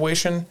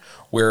situation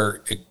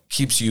where it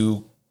keeps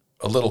you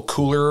a little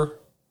cooler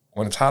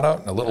when it's hot out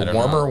and a little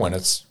warmer when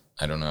it's...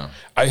 I don't know.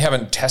 I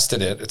haven't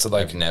tested it. It's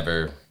like...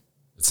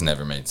 It's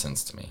never made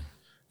sense to me.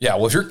 Yeah,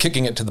 well, if you're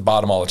kicking it to the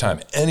bottom all the time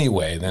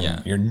anyway,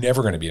 then you're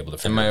never going to be able to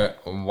figure it out.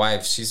 And my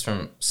wife, she's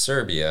from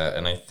Serbia,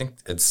 and I think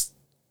it's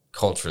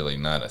culturally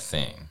not a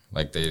thing.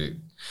 Like,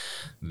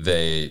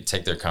 they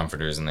take their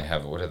comforters and they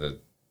have... What are the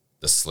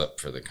slip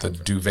for the comforter?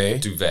 The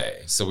duvet?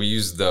 Duvet. So we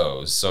use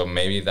those. So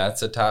maybe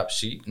that's a top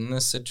sheet in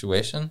this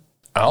situation?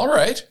 All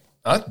right.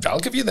 I'll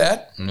give you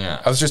that.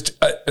 Yeah. I was just...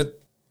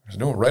 there's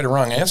no right or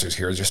wrong answers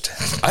here. It's just,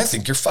 I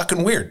think you're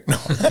fucking weird. No.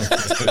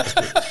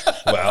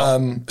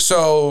 Well,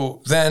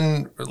 so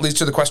then it leads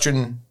to the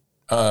question,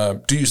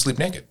 do you sleep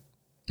naked?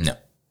 No.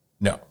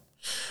 No.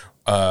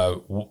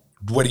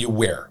 What do you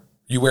wear?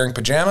 You wearing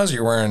pajamas?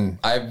 You're wearing...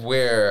 I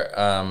wear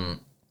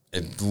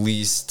at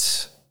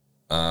least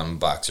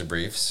boxer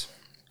briefs.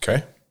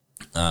 Okay.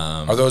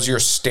 Are those your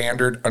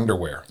standard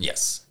underwear?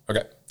 Yes.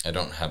 Okay. I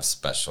don't have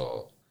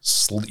special...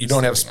 You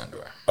don't have...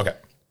 underwear. Okay.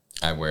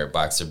 I wear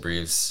boxer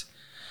briefs.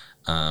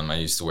 I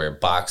used to wear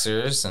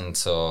boxers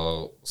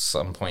until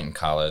some point in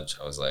college.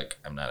 I was like,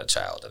 I'm not a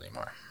child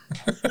anymore.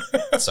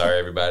 Sorry,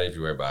 everybody. If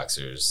you wear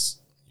boxers,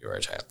 you are a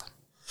child.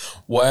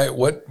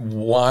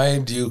 Why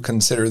do you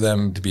consider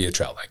them to be a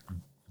child?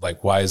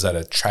 Like why is that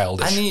a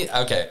childish?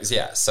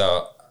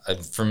 So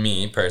for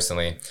me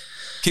personally,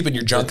 keeping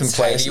your junk in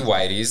place. Tidy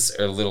whities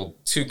are a little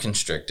too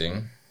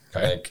constricting.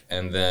 Okay.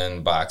 And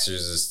then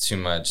boxers is too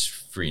much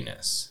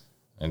freeness.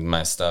 And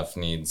my stuff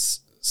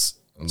needs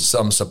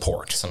some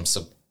support.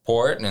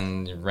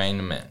 And you rein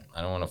them in.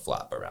 I don't want to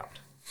flop around.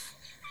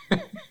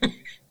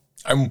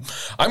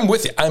 I'm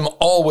with you. I'm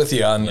all with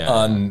you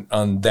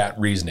on that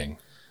reasoning.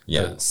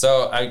 Yeah.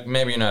 So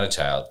maybe you're not a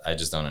child. I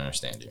just don't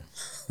understand you.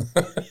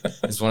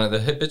 It's one of the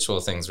habitual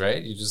things,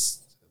 right?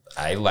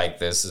 I like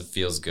this. It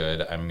feels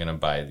good. I'm gonna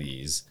buy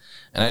these,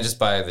 and I just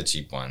buy the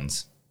cheap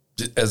ones.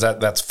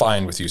 That's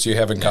fine with you. So you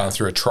haven't gone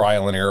through a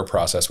trial and error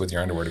process with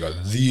your underwear to go,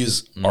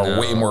 these are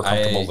way more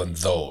comfortable than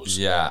those.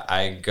 Yeah,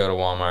 I go to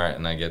Walmart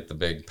and I get the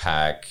big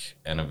pack,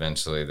 and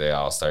eventually they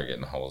all start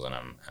getting holes in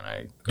them.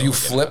 And do you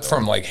flip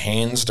from like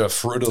Hanes to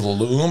Fruit of the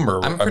Loom?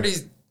 Or I'm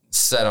pretty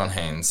set on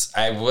Hanes.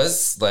 I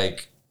was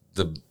like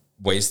the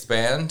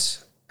waistband.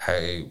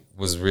 I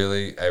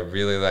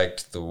really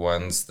liked the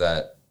ones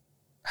that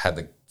had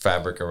the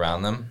fabric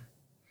around them.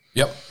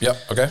 Yep.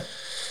 Okay.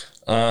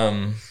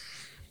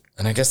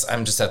 And I guess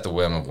I'm just at the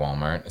whim of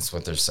Walmart. It's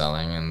what they're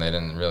selling, and they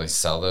didn't really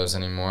sell those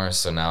anymore.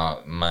 So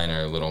now mine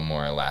are a little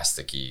more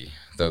elasticy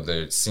though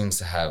there seems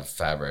to have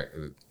fabric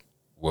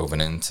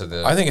woven into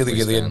the. I think they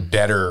get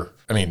better.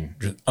 I mean,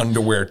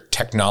 underwear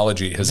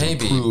technology has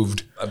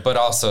improved, but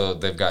also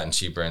they've gotten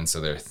cheaper, and so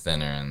they're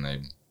thinner and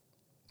they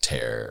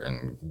tear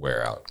and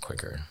wear out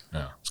quicker.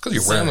 Yeah, it's because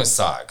you're wearing. Same with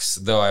socks,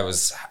 though.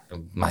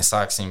 My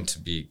socks seem to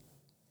be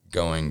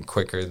going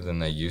quicker than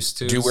they used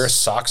to. Do you wear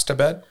socks to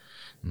bed?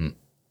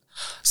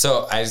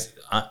 So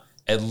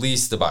at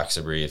least the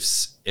boxer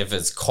briefs. If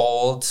it's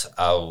cold,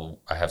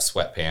 I have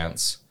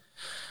sweatpants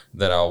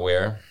that I'll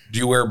wear. Do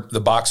you wear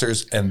the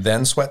boxers and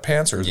then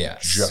sweatpants, or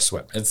just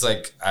sweatpants? It's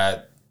like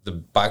the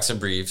boxer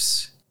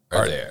briefs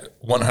are there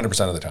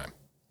 100% of the time.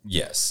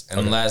 Yes,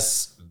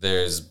 unless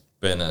there's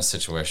been a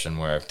situation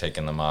where I've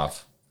taken them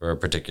off for a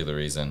particular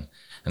reason,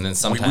 and then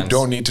sometimes we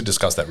don't need to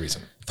discuss that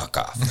reason. Fuck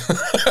off.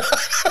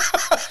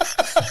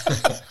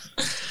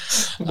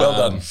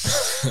 Well done.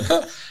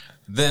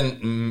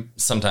 Then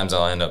sometimes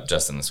I'll end up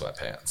just in the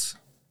sweatpants.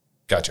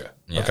 Gotcha.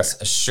 Yes.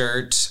 Okay. A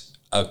shirt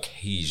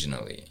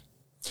occasionally.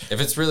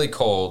 If it's really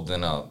cold,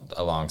 then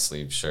a long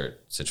sleeve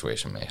shirt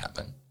situation may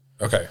happen.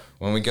 Okay.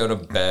 When we go to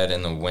bed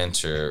in the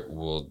winter,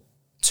 we'll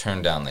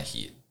turn down the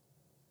heat.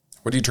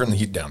 What do you turn the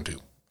heat down to?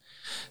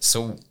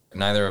 So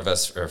neither of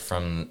us are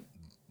from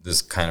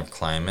this kind of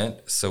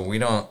climate. So we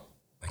don't,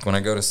 like when I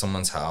go to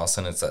someone's house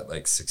and it's at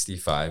like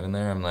 65 in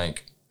there, I'm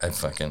like, I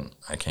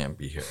can't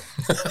be here.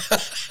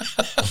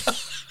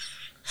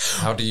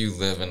 How do you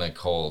live in a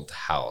cold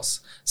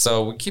house?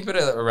 So we keep it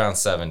at around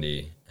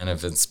 70. And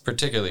if it's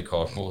particularly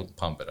cold, we'll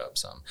pump it up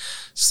some.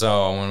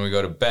 So when we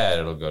go to bed,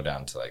 it'll go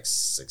down to like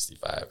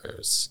 65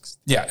 or 60.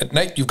 Yeah, at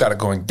night you've got it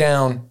going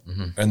down,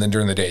 and then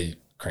during the day it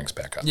cranks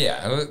back up.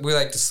 Yeah, we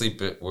like to sleep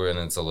when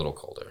it's a little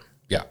colder.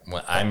 Yeah.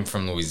 When I'm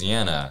from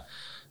Louisiana,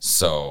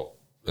 so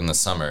in the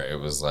summer it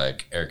was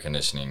like air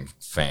conditioning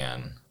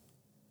fan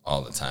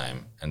all the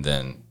time. And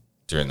then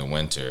during the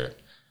winter,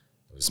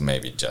 it was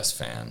maybe just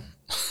fan.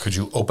 Could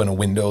you open a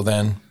window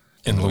then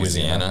in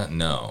Louisiana?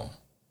 No.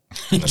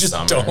 You just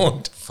summer,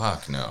 don't.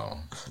 Fuck no.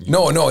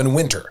 No, in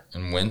winter.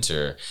 In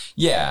winter.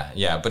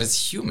 Yeah, but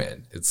it's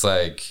humid. It's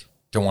like...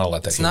 Don't want to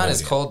let that It's not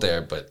as cold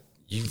there, but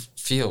you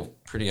feel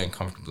pretty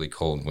uncomfortably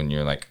cold when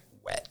you're like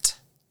wet.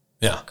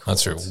 Yeah, cold.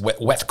 That's true.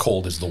 Wet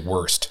cold is the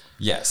worst.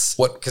 Yes.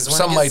 Because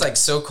when it's like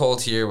so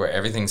cold here where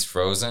everything's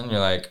frozen, you're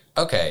like,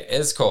 okay,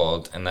 it's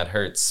cold and that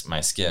hurts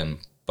my skin,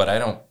 but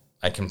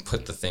I can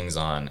put the things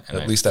on and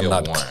at least I'm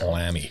not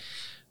clammy.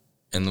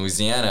 In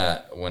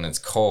Louisiana, when it's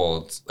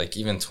cold, like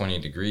even 20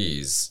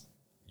 degrees,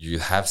 you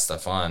have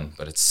stuff on,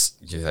 but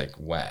you're like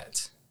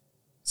wet.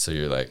 So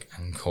you're like,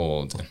 I'm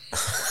cold.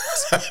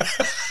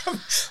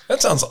 That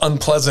sounds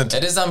unpleasant.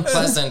 It is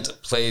unpleasant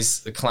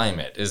the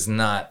climate is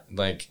not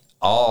like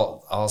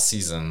all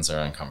seasons are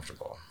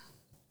uncomfortable.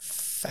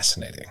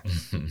 Fascinating.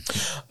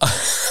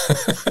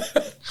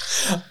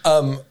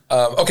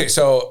 Okay,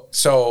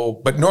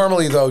 so, but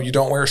normally though, you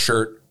don't wear a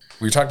shirt.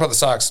 We talked about the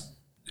socks.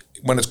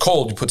 When it's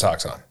cold, you put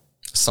socks on.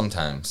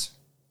 Sometimes.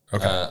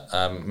 Okay.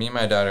 Me and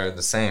my daughter are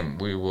the same.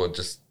 We will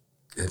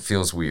it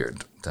feels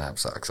weird to have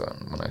socks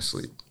on when I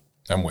sleep.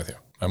 I'm with you.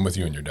 I'm with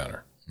you and your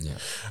daughter. Yeah.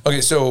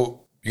 Okay,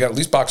 so you got at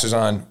least boxers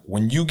on.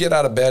 When you get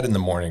out of bed in the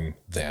morning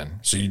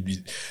then, so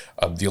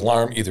the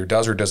alarm either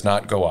does or does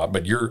not go off,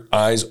 but your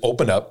eyes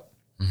open up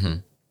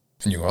and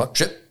you go, oh,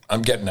 shit,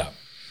 I'm getting up.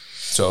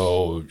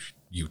 So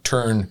you're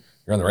on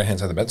the right-hand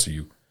side of the bed, so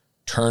you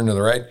turn to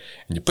the right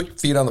and you put your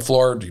feet on the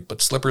floor. Do you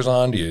put slippers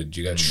on? Do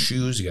you got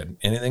shoes? You got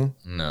anything?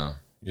 No.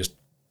 You just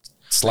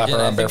slap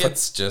around barefoot? I think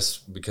it's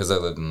just because I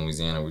lived in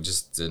Louisiana, we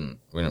didn't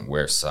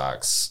wear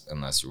socks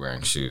unless you're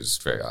wearing shoes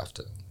very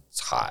often.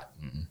 It's hot.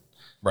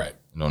 Right.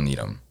 You don't need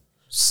them.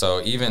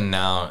 So even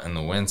now in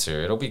the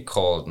winter, it'll be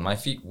cold. My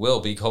feet will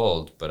be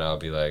cold, but I'll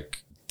be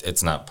like,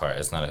 it's not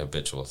a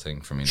habitual thing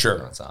for me to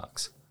put on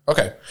socks.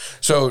 Okay.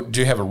 So do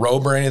you have a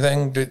robe or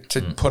anything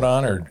to put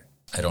on, or?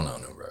 I don't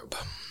own a robe.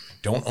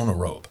 Don't own a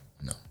robe?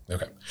 No.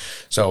 Okay.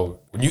 So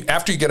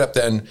after you get up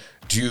then,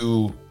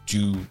 do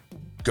you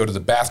go to the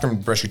bathroom,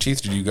 brush your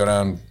teeth? Do you go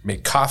down,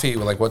 make coffee?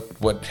 Like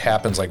what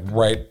happens like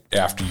right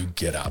after you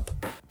get up?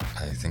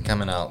 I think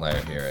I'm an outlier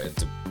here.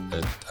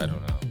 I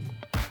don't know.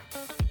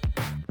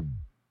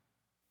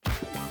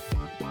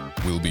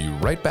 We'll be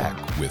right back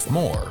with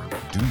more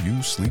Do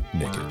You Sleep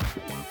Naked?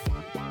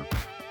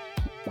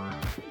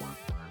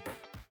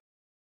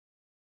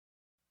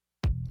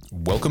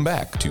 Welcome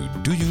back to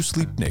Do You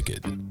Sleep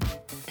Naked?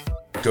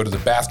 Go to the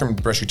bathroom,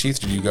 brush your teeth?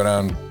 Do you go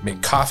down,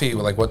 make coffee?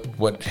 Like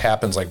what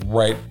happens like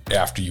right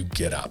after you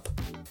get up?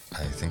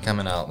 I think I'm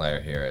an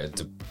outlier here.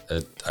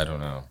 I don't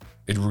know.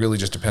 It really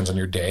just depends on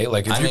your day.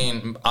 Like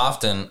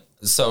often.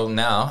 So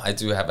now I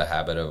do have a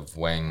habit of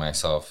weighing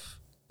myself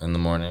in the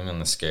morning on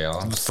the scale.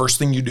 The first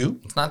thing you do?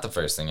 It's not the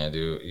first thing I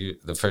do.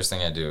 The first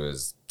thing I do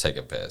is take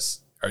a piss.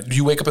 Do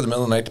you wake up in the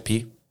middle of the night to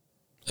pee?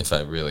 If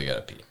I really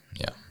gotta pee,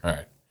 yeah. All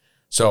right.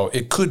 So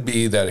it could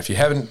be that if you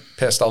haven't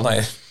pissed all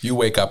night, you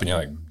wake up and you're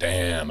like,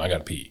 damn, I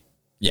gotta pee.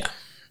 Yeah.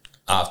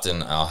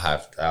 Often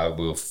I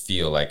will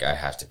feel like I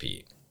have to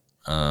pee.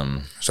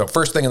 So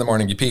first thing in the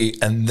morning you pee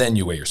and then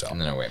you weigh yourself.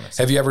 And then I weigh myself.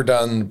 Have you ever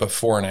done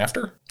before and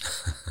after?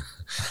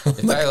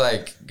 If I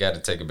like got to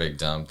take a big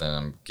dump, then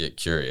I'm get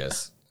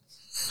curious.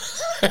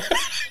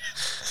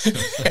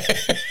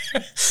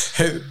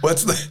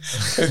 What's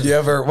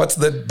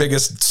the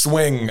biggest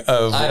swing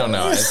of? I don't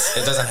know.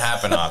 It doesn't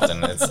happen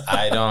often.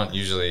 I don't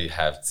usually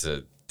have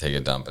to take a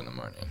dump in the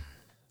morning.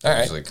 All right.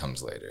 It usually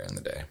comes later in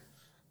the day.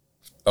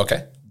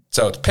 Okay.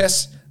 So it's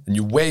piss, and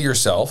you weigh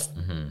yourself,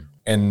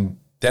 and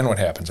then what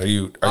happens?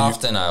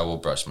 Often I will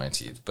brush my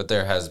teeth, but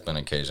there has been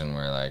occasion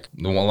where like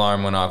the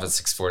alarm went off at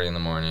 6:40 in the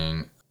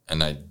morning,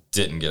 and I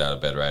didn't get out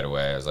of bed right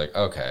away. I was like,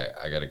 okay,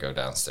 I got to go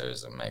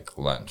downstairs and make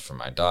lunch for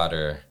my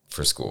daughter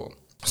for school.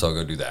 So I'll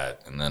go do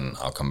that, and then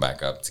I'll come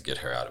back up to get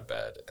her out of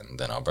bed, and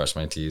then I'll brush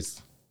my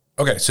teeth.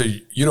 Okay, so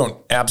you don't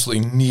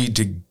absolutely need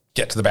to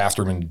get to the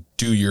bathroom and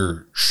do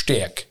your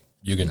shtick.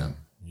 You can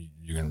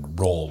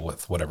roll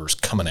with whatever's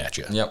coming at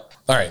you. Yep.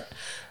 All right.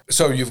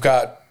 So you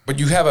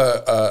have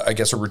I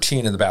guess a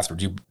routine in the bathroom.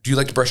 Do you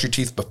like to brush your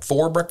teeth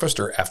before breakfast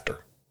or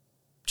after?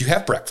 Do you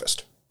have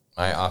breakfast?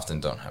 I often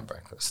don't have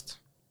breakfast.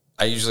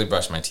 I usually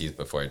brush my teeth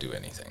before I do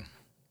anything.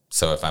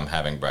 So if I'm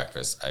having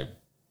breakfast, I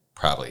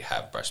probably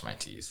have brushed my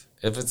teeth.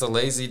 If it's a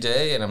lazy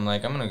day and I'm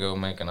like, I'm going to go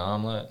make an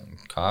omelet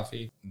and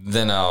coffee,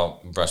 then I'll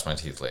brush my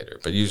teeth later.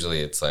 But usually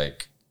it's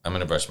like, I'm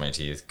going to brush my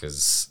teeth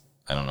because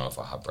I don't know if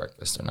I'll have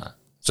breakfast or not.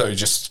 So you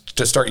just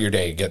to start your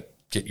day, get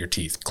your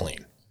teeth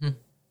clean. All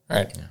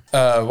right.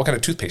 Yeah. What kind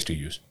of toothpaste do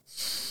you use?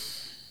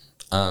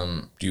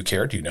 Do you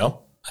care? Do you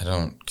know? I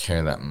don't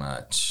care that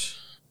much.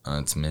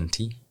 It's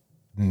minty.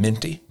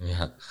 Minty?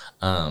 Yeah.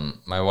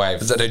 My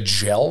wife... Is that a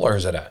gel or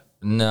is it a...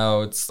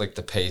 No, it's like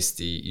the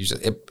pasty.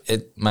 Usually,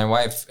 my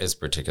wife is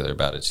particular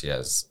about it. She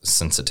has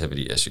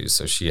sensitivity issues,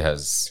 so she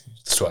has...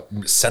 So what,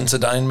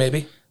 Sensodyne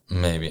maybe?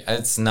 Maybe.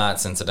 It's not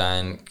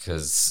Sensodyne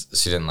because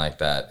she didn't like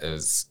that. It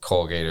was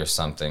Colgate or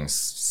something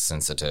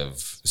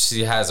sensitive.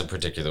 She has a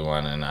particular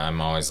one, and I'm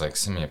always like,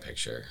 send me a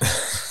picture.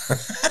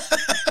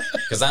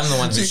 Because I'm the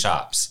one who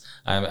shops.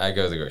 I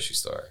go to the grocery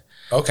store.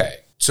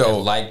 Okay. So I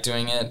like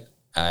doing it.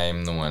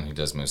 I'm the one who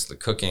does most of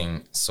the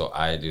cooking, so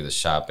I do the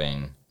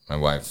shopping. My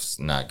wife's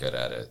not good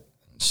at it.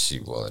 She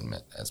will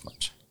admit as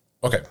much.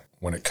 Okay.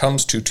 When it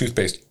comes to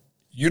toothpaste,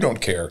 you don't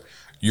care.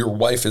 Your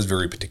wife is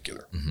very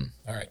particular. Mm-hmm.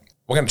 All right.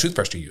 What kind of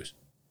toothbrush do you use?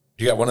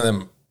 Do you got one of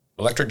them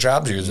electric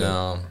jobs? Or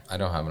No, I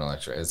don't have an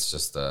electric. It's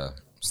just a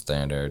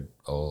standard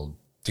old.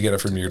 Do you get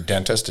it from your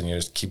dentist and you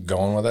just keep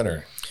going with it,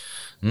 or?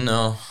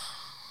 No,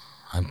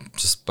 I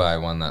just buy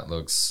one that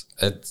looks.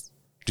 Do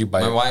you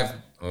buy? My wife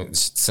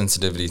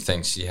sensitivity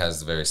thinks she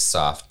has very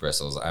soft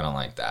bristles. I don't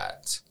like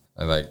that.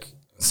 I like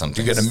something.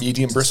 Do you get a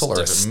medium bristle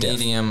or a stiff?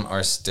 Medium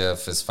or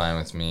stiff is fine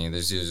with me.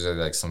 There's usually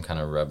like some kind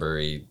of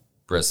rubbery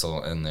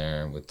bristle in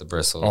there with the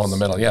bristles. Oh, in the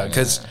middle, yeah.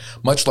 Because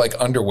much like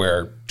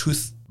underwear,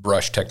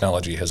 toothbrush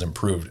technology has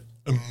improved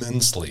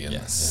immensely in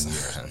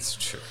years. That's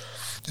true.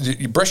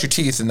 You brush your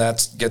teeth and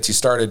that gets you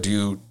started. Do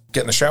you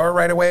get in the shower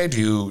right away?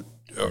 No.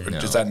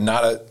 Is that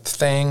not a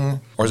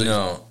thing? Or is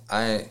no,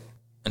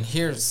 and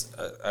here's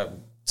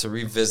to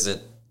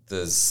revisit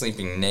the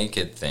sleeping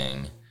naked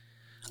thing.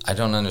 I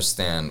don't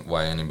understand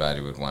why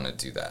anybody would want to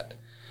do that.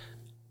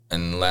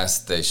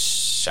 Unless they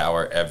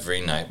shower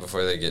every night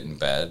before they get in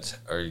bed.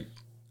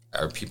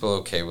 Are people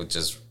okay with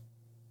just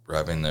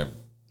rubbing their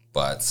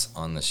butts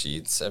on the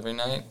sheets every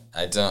night?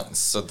 I don't.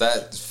 So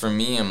that, for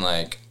me, I'm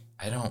like,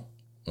 I don't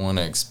want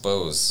to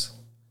expose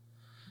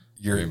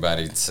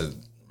everybody to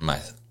my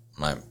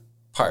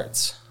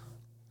parts.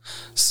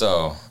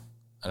 So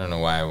I don't know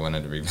why I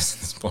wanted to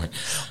revisit this point.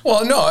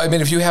 Well, no, I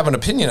mean, if you have an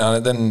opinion on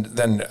it,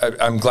 then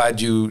I'm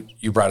glad you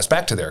brought us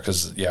back to there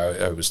because, yeah,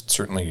 I was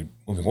certainly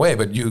moving away.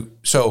 But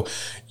the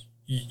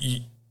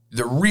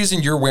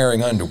reason you're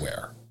wearing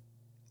underwear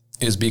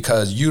is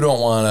because you don't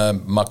want to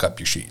muck up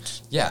your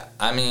sheets. Yeah,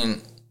 I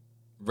mean,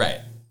 right,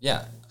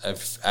 yeah.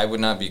 I would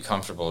not be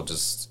comfortable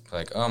just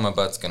like, oh, my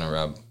butt's going to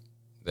rub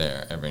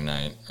there every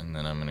night, and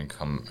then I'm going to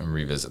come and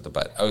revisit the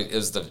butt. Oh, it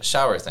was the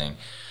shower thing.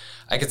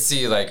 I could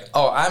see like,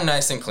 oh, I'm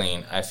nice and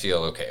clean. I feel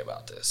okay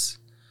about this.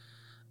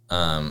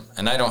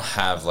 And I don't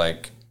have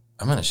like,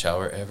 I'm going to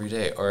shower every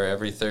day or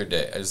every third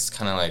day. I just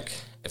kind of like,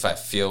 if I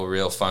feel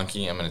real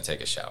funky, I'm going to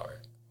take a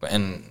shower.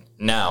 And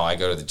now I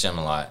go to the gym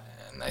a lot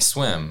and I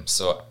swim,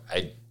 so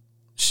I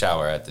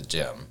shower at the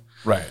gym.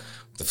 Right.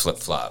 The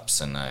flip-flops,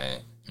 and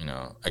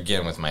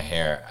again with my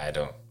hair, I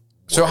don't.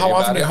 So how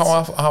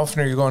often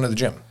are you going to the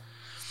gym?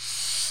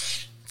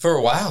 For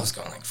a while, I was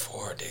going like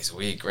 4 days a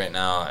week. Right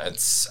now,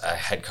 I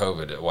had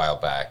COVID a while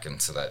back,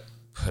 and so that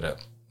put a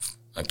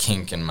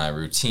kink in my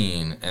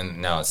routine. And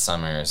now it's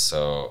summer,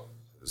 so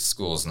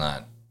school's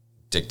not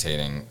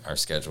dictating our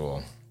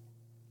schedule.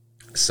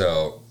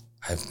 So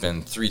I've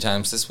been 3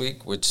 times this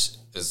week, which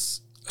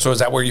is... So is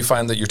that where you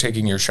find that you're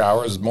taking your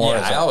showers more?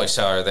 Yeah, I always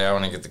shower there. I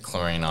want to get the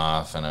chlorine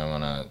off, and I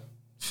want to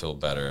feel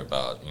better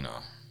about,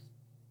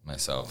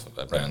 myself.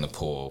 I've been in the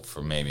pool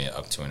for maybe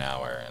up to an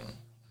hour, and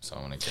so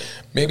I want to get...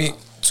 Maybe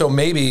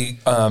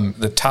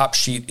the top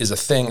sheet is a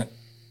thing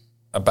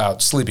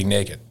about sleeping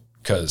naked,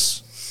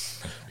 because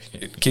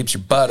it keeps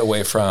your butt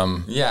away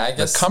from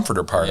the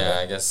comforter part of it. Yeah,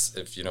 I guess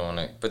if you don't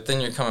want to... But then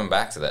you're coming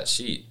back to that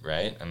sheet,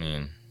 right? I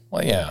mean...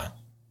 Well, yeah.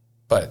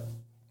 But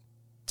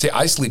see,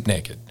 I sleep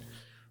naked.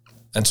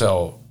 And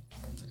so...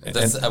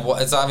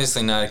 it's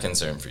obviously not a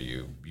concern for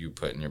you. You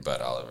putting your butt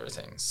all over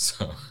things.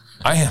 So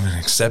I have an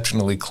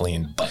exceptionally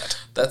clean butt.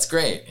 That's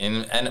great.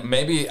 And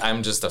maybe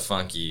I'm just a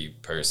funky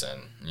person,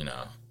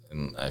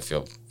 and I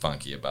feel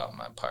funky about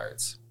my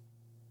parts.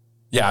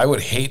 Yeah, I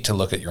would hate to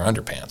look at your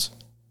underpants.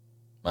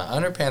 My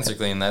underpants are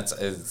clean.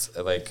 It's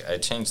like I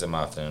change them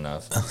often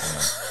enough.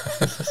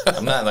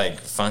 I'm not like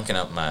funking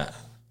up my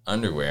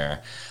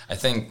underwear. I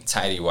think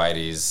tidy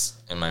whities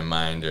in my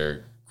mind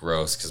are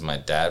gross because my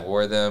dad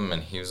wore them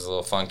and he was a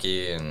little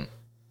funky and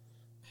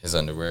his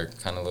underwear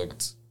kind of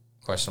looked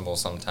questionable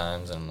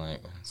sometimes. And I'm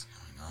like, what's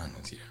going on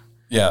with you?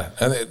 Yeah,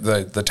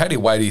 the tidy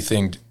whitey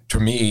thing to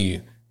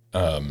me,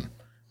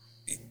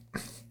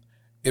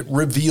 it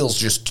reveals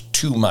just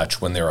too much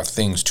when there are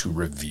things to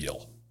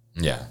reveal.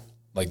 Yeah.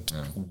 Like,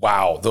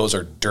 wow, those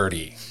are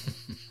dirty.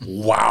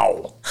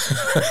 Wow.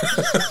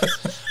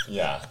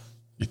 Yeah.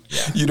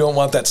 You don't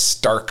want that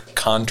stark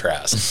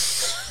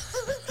contrast.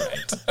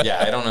 Right.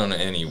 Yeah, I don't own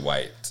any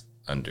white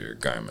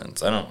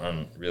undergarments. I don't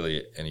own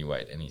really any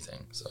white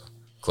anything. So,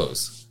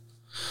 clothes.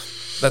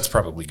 That's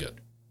probably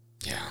good.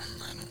 Yeah,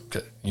 I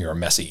don't. You're a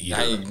messy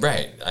eater.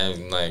 Right.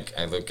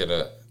 I look at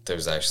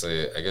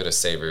I go to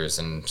Savers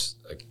and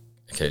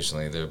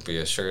occasionally there'll be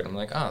a shirt. I'm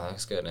like, oh, that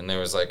looks good. And there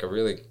was like a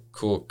really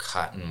cool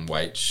cotton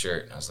white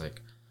shirt. And I was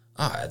like,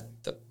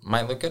 that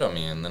might look good on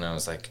me. And then I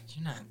was like,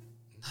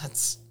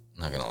 that's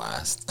not going to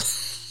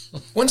last.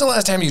 When's the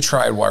last time you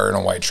tried wearing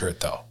a white shirt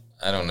though?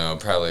 I don't know.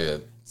 Probably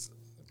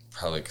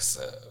because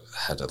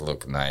I had to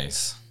look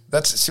nice.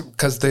 That's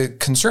because the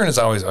concern is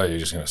always, you're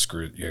just going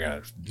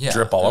to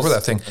drip all over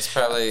that thing. It's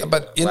probably,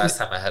 last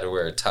time I had to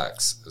wear a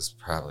tux was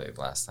probably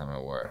the last time I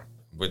wore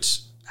it,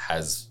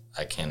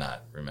 I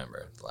cannot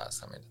remember the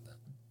last time I did that.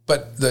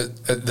 But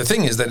the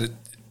thing is that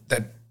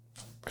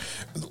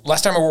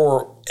last time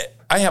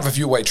I have a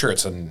few white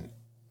shirts and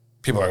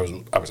people,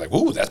 I was like,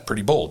 ooh, that's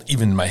pretty bold.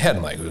 Even in my head,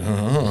 I'm like,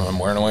 I'm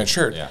wearing a white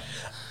shirt. Yeah.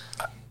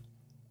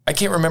 I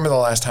can't remember the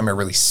last time I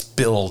really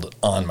spilled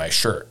on my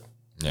shirt.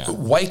 Yeah.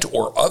 White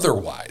or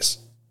otherwise.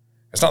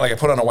 It's not like I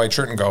put on a white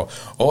shirt and go,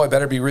 I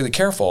better be really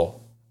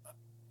careful.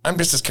 I'm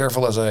just as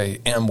careful as I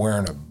am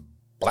wearing a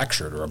black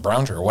shirt or a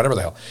brown shirt or whatever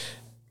the hell.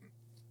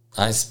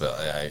 I spill.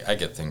 I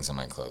get things on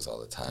my clothes all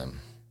the time.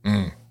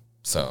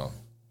 So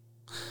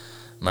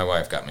my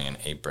wife got me an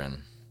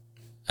apron.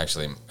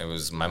 Actually, it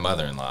was my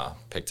mother-in-law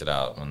picked it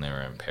out when they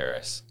were in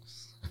Paris.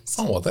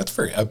 Oh, well, that's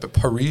a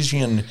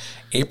Parisian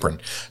apron.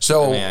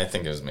 So I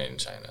think it was made in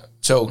China.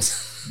 So,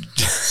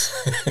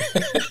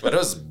 but it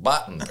was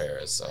bought in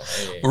Paris. So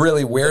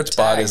really, where it's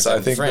bought is, I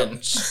think,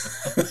 French.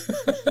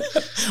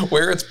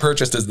 Where it's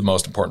purchased is the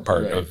most important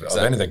part of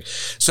anything.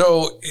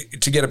 So,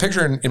 to get a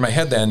picture in my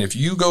head, then, if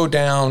you go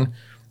down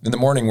in the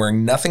morning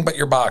wearing nothing but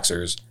your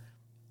boxers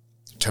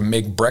to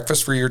make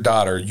breakfast for your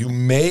daughter, you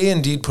may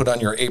indeed put on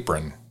your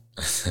apron.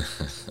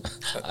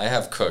 I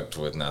have cooked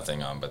with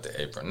nothing on but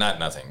the apron. Not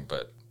nothing,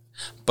 but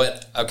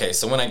okay.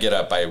 So when I get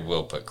up, I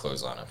will put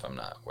clothes on if I'm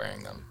not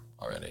wearing them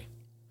already.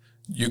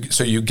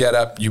 So you get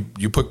up,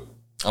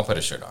 I'll put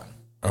a shirt on.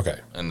 Okay.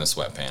 And the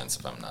sweatpants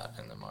if I'm not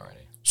in them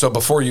already. So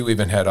before you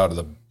even head out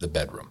of the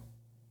bedroom?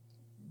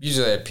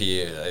 Usually I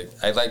pee.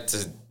 I like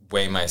to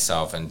weigh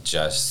myself in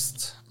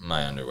just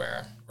my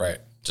underwear. Right.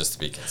 Just to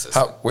be consistent.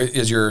 How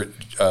is your, do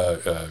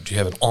you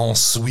have an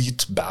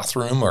ensuite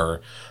bathroom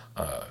or,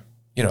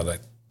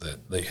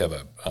 that they have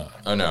a...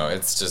 Oh, no.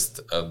 It's just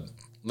a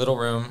little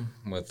room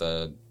with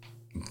a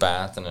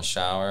bath and a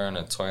shower and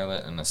a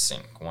toilet and a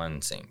sink.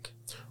 One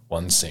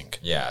sink.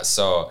 Yeah.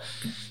 So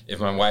if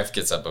my wife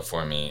gets up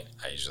before me,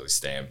 I usually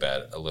stay in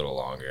bed a little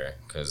longer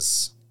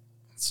because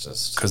it's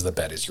just... Because the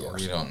bed is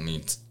yours. We don't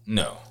need to...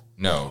 No.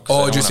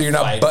 Oh, just so you're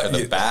not... for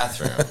the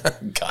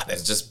bathroom. Got it.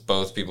 It's just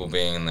both people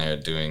being in there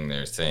doing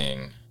their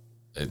thing.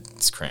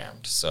 It's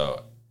cramped.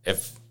 So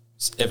if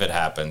it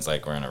happens,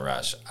 like we're in a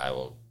rush, I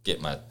will get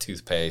my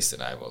toothpaste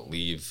and I will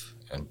leave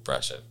and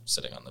brush it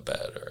sitting on the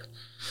bed or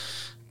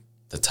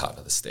the top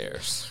of the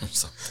stairs or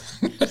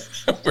something.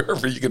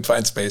 Wherever you can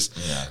find space.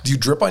 Yeah. Do you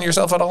drip on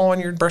yourself at all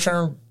when you're brushing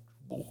or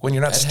when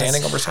you're not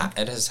standing over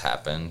something? It has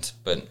happened,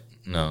 but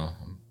no.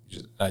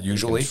 Not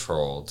usually?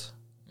 Controlled.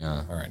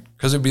 Yeah. All right.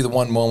 Because it'd be the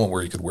one moment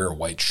where you could wear a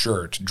white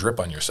shirt, drip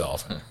on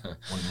yourself, and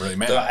wouldn't really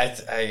matter. So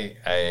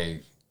I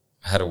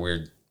had a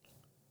weird,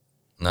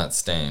 not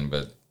stain,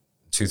 but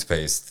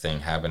toothpaste thing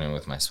happening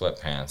with my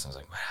sweatpants. I was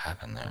like, what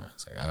happened there? I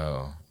was like,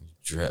 oh, you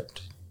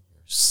dripped.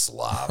 You're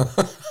slob.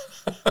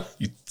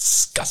 You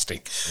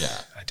disgusting.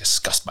 Yeah. I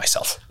disgust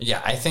myself.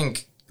 Yeah, I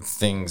think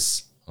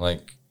things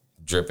like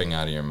dripping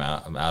out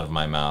of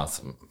my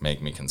mouth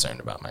make me concerned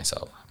about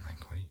myself. I'm like,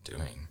 what are you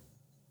doing?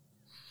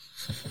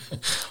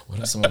 What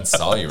if someone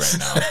saw you right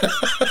now?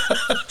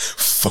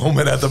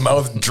 Foaming at the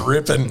mouth,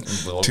 dripping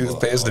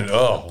toothpaste, and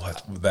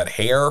what, that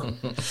hair.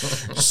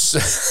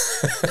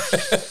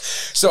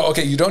 So,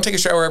 okay, you don't take a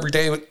shower every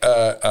day.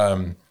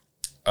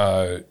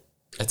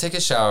 I take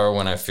a shower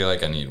when I feel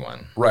like I need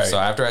one. Right. So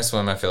after I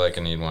swim, I feel like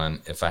I need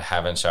one. If I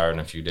haven't showered in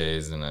a few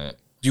days, then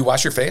do you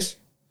wash your face?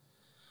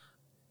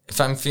 If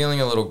I'm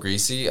feeling a little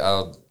greasy,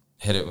 I'll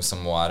hit it with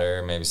some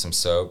water, maybe some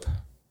soap.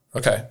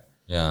 Okay.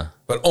 Yeah.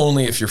 But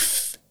only if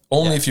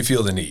if you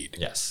feel the need.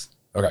 Yes.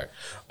 Okay.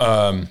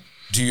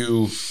 Do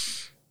you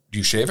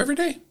shave every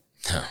day?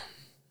 No.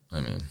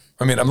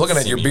 I mean, I'm looking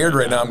at your beard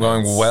right now. I'm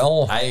going,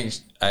 well.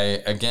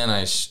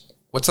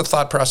 What's the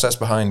thought process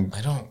behind?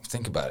 I don't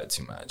think about it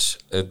too much.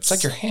 It's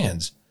like your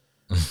hands.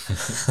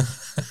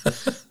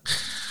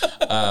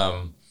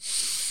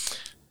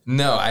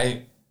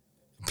 No,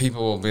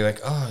 people will be like,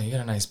 oh, you got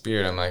a nice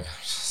beard. I'm like,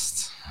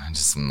 I'm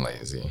just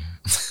lazy.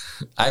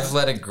 I've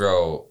let it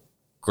grow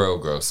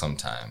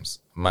sometimes.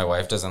 My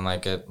wife doesn't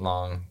like it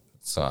long,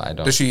 so I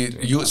don't. Does she?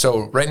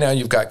 So right now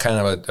you've got kind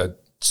of a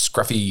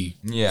scruffy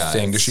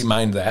thing. Does she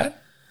mind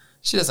that?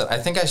 She doesn't. I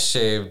think I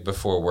shaved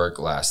before work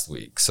last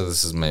week, so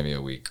this is maybe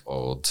a week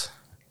old.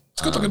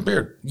 It's a good looking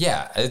beard.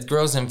 Yeah, it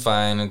grows in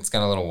fine. It's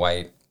got a little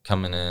white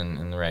coming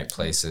in the right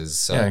places.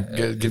 So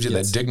it gives you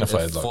that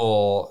dignified look.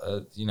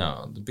 Full,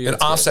 the beard.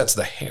 It offsets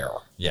the hair.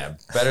 Yeah,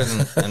 better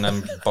than, and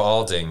I'm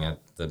balding at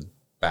the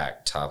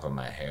back top of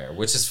my hair,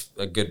 which is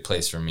a good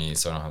place for me,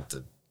 so I don't have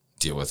to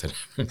deal with it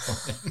every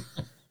morning.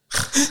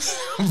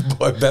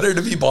 Boy, better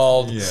to be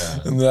bald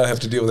than not have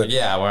to deal with it.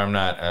 Yeah, where I'm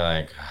not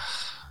like.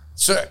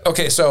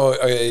 So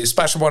a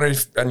splash of water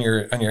on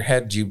your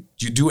head. Do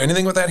you do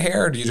anything with that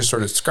hair? Or do you just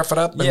sort of scruff it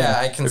up?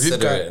 I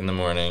consider it in the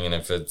morning, and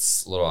if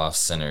it's a little off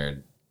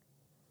centered,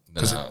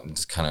 then I'll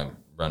just kind of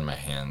run my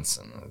hands,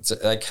 and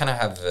I kind of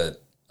have a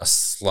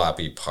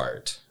sloppy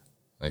part.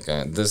 Like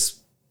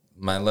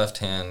my left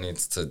hand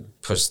needs to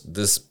push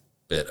this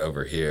bit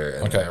over here,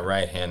 and my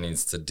right hand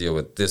needs to deal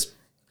with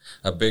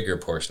a bigger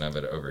portion of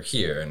it over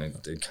here, and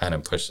it kind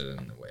of pushes it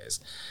in the ways.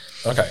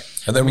 Okay,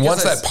 and then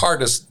once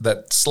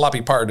that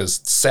sloppy part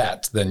is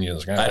set, then you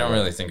just. I don't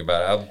really think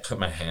about it. I'll put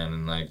my hand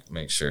and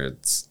make sure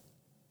it's.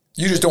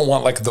 You just don't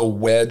want the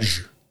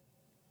wedge.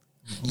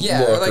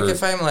 Yeah, or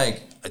if I'm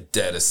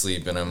dead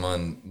asleep and I'm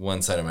on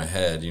one side of my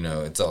head,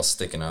 it's all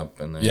sticking up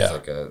and there's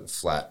a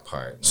flat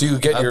part. So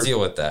I'll deal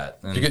with that.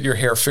 You get your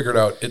hair figured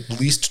out at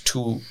least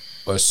to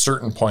a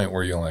certain point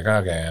where you're like,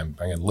 okay, I'm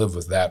going to live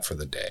with that for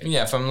the day.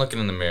 Yeah, if I'm looking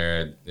in the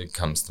mirror, it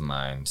comes to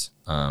mind.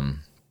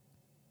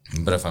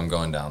 But if I'm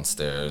going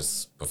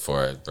downstairs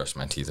before I brush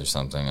my teeth or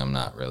something, I'm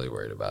not really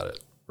worried about it.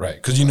 Right,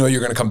 because you're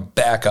going to come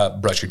back up,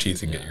 brush your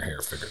teeth, and get your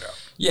hair figured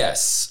out.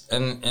 Yes,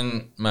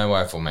 and my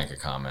wife will make a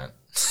comment.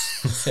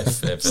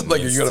 if are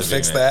you going to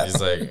fix that?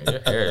 He's like, your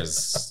hair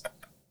is...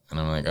 And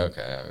I'm like,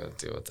 okay, I got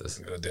to deal with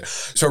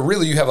this. So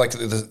really you have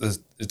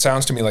it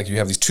sounds to me like you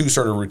have these two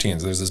sort of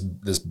routines. There's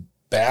this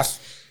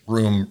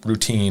bathroom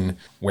routine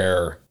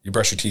where you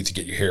brush your teeth, you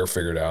get your hair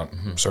figured out,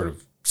 sort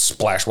of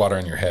splash water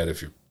on your head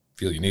if you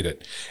feel you need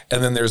it.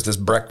 And then there's this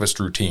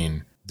breakfast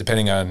routine,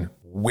 depending on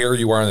where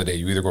you are in the day.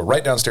 You either go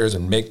right downstairs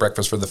and make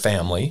breakfast for the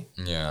family.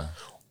 Yeah.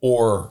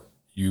 Or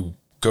you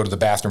go to the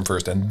bathroom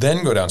first and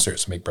then go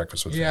downstairs to make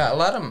breakfast for the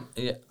family.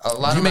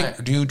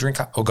 Do you drink?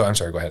 Oh, I'm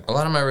sorry. Go ahead. A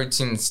lot of my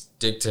routine's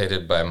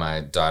dictated by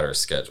my daughter's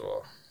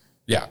schedule.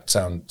 Yeah.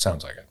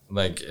 Sounds like it.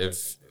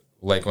 If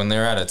when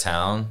they're out of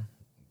town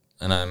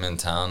and I'm in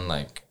town,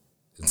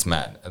 it's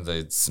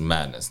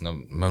madness.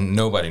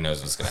 Nobody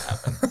knows what's going to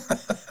happen.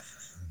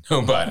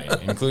 Nobody,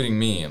 including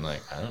me. I'm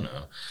like, I don't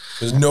know.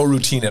 There's no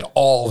routine at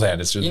all then.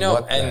 It's just,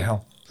 what the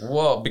hell?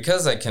 Well,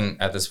 because I can,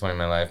 at this point in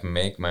my life,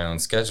 make my own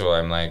schedule,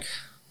 I'm like,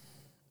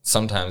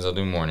 sometimes I'll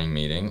do morning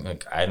meeting.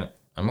 I'm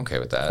okay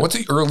with that. What's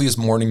the earliest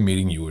morning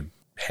meeting you would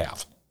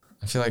have?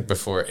 I feel like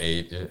before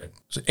 8.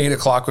 So 8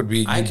 o'clock would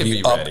be, I could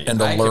be up ready.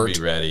 and alert. I could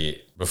be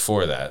ready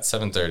before that.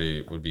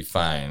 7:30 would be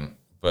fine,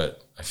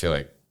 but I feel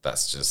like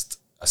that's just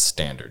a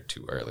standard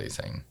too early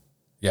thing.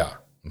 Yeah.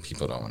 And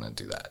people don't want to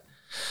do that.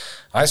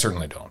 I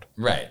certainly don't.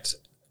 Right.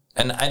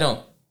 And I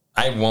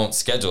won't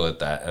schedule it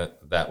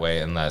that way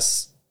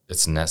unless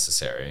it's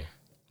necessary,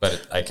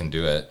 but I can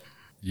do it.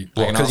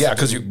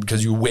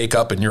 Because you wake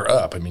up and you're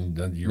up. I mean,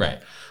 you're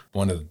right.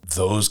 One of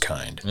those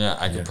kind. Yeah,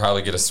 I could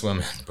probably get a swim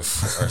in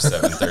before our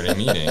 7:30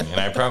 meeting, and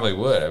I probably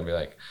would. I'd be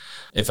like,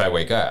 if I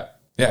wake up.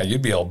 Yeah,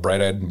 you'd be all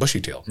bright-eyed and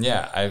bushy-tailed.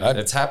 Yeah,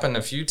 it's happened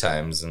a few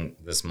times in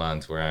this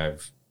month where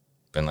I've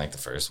been the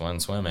first one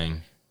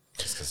swimming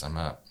just because I'm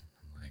up.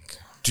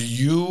 Do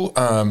you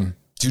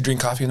drink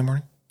coffee in the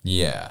morning?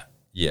 Yeah,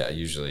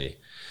 usually.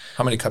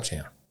 How many cups do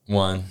you have?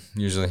 1,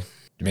 usually. Do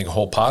you make a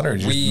whole pot or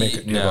do you make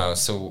it? No,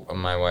 so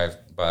my wife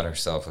bought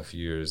herself a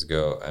few years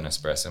ago an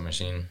espresso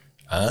machine.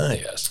 Ah,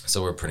 yes.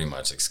 So we're pretty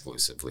much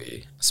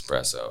exclusively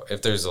espresso.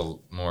 If there's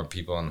more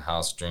people in the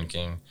house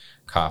drinking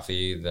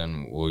coffee,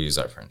 then we'll use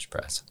our French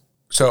press.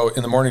 So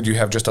in the morning, do you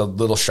have just a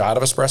little shot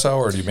of espresso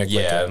or do you make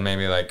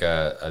maybe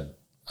a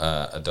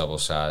double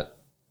shot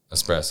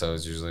espresso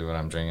is usually what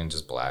I'm drinking,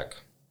 just black.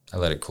 I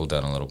let it cool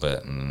down a little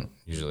bit and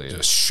usually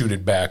just shoot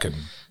it back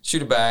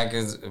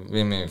is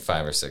maybe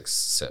 5 or 6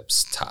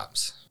 sips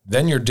tops.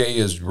 Then your day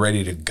is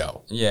ready to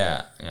go.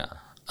 Yeah.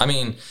 I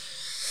mean,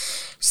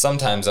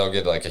 sometimes I'll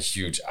get a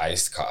huge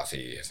iced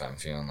coffee if I'm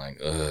feeling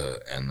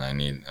and I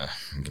need.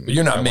 But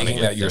you're not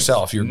making that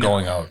yourself. You're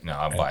going out. No,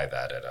 I'll buy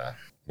that at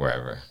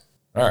wherever.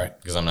 All right.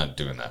 Because I'm not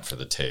doing that for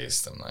the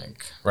taste. I'm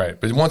like... Right.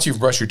 But once you've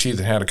brushed your teeth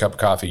and had a cup of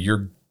coffee,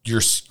 you're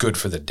good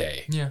for the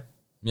day. Yeah.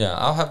 Yeah.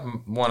 I'll have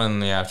one in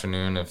the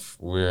afternoon if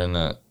we're in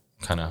that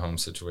kind of home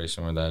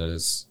situation where that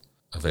is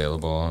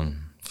available and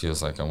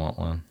feels like I want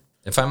one.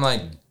 If I'm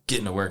like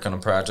getting to work on a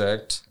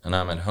project and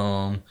I'm at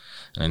home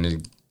and I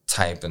need to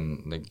type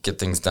and like, get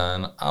things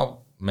done,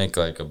 I'll make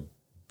like a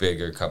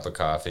bigger cup of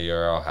coffee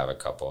or I'll have a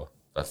couple.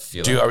 I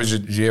feel do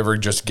you ever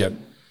just get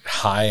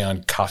high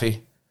on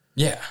coffee?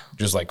 Yeah.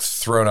 Just like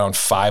throw down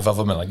 5 of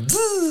them and like...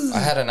 I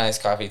had a nice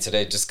coffee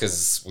today just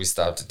because we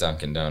stopped at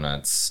Dunkin'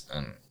 Donuts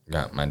and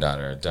got my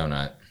daughter a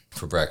donut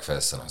for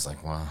breakfast. And I was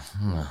like, well,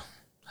 I'm going to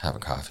have a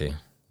coffee.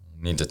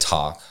 Need to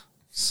talk.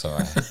 So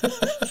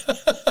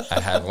I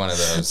had one of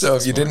those. So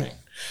if you didn't...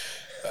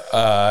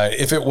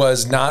 if it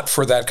was not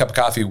for that cup of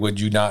coffee, would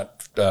you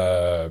not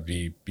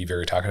be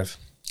very talkative?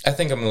 I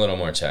think I'm a little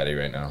more chatty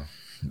right now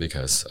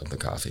because of the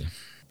coffee.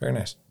 Very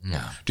nice.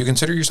 Yeah. Do you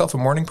consider yourself a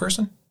morning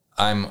person?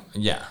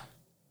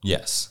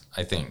 Yes,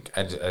 I think.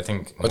 I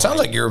think. It sounds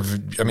like you're.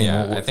 I mean,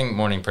 I think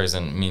morning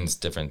person means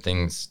different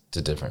things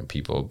to different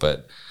people,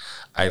 but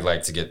I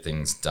like to get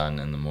things done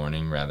in the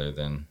morning rather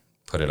than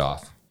put it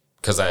off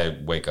because I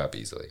wake up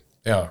easily.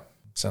 Yeah,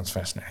 sounds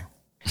fascinating.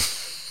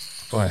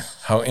 Boy,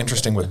 how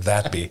interesting would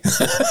that be?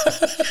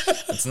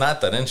 It's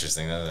not that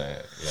interesting.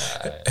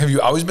 Have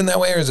you always been that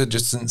way, or is it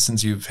just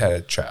since you've had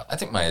a child? I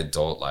think my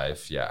adult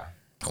life, yeah.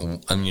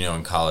 And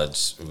in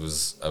college, I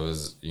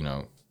was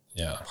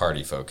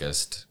party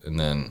focused, and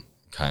then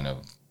kind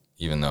of,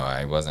 even though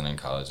I wasn't in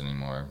college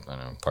anymore, I don't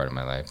know, part of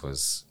my life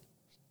was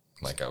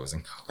like I was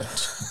in college.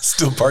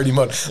 Still party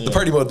mode. Yeah. The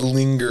party mode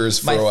lingers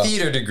for a while. My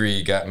theater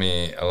degree got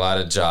me a lot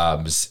of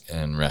jobs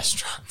in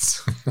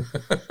restaurants.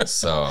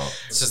 So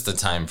it's just the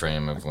time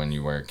frame of when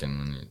you work and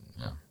when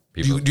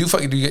people. Do you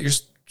get your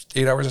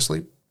 8 hours of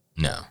sleep?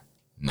 No.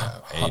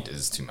 8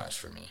 is too much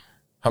for me.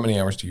 How many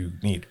hours do you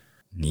need?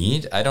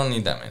 I don't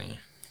need that many.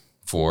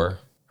 4.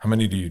 How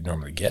many do you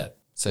normally get?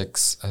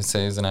 6, I'd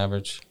say, is an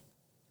average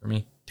for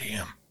me.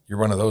 Damn. You're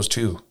one of those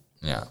too.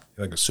 Yeah.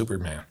 You're like a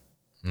Superman.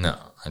 No,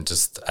 I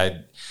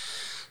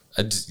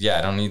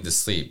don't need the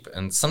sleep.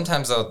 And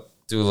sometimes I'll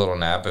do a little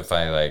nap if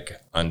I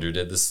like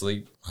underdid the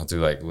sleep. I'll do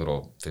like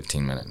little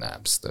 15-minute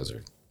naps. Those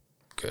are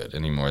good.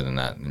 Any more than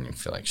that, then you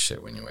feel like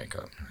shit when you wake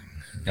up.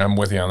 I'm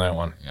with you on that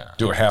one. Yeah.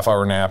 Do a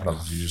half-hour nap and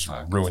you just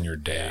ruin your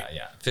day.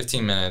 Yeah.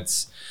 15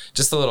 minutes.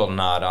 Just a little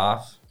nod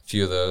off. A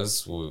few of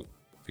those will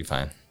be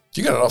fine.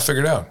 You got it all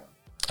figured out.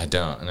 I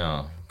don't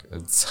know.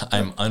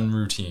 I'm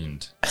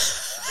unroutined.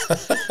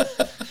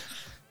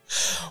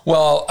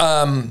 Well,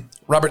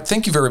 Robert,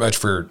 thank you very much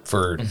for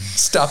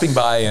stopping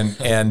by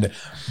and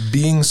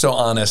being so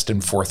honest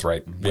and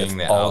forthright. Being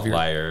the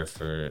outlier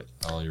for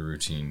all your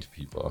routine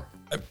people.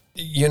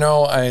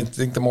 I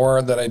think the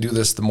more that I do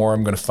this, the more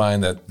I'm going to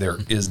find that there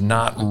is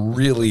not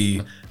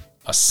really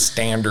a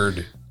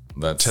standard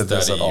to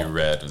this at all. You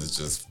read was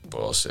just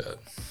bullshit.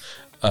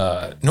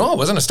 No, it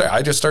wasn't a study.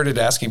 I just started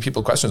asking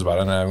people questions about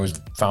it, and I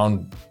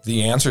found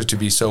the answers to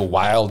be so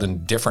wild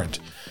and different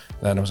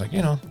that I was like,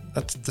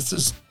 this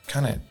is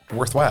kind of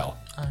worthwhile.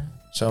 All right.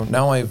 So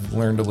now I've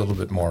learned a little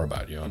bit more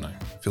about you, and I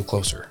feel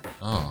closer.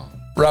 Oh,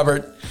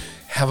 Robert,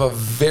 have a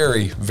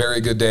very,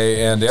 very good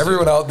day, and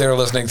everyone out there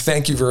listening,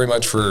 thank you very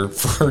much for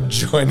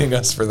joining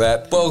us for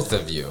that. Both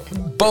of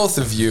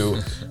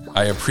you.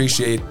 I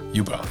appreciate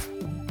you both.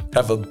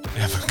 Have a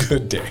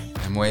good day.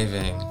 I'm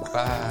waving.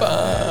 Bye.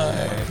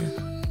 Bye.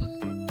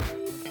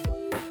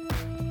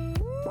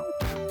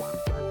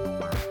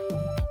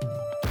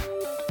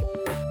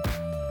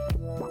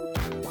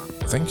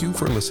 Thank you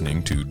for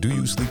listening to Do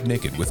You Sleep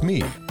Naked with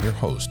me, your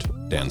host,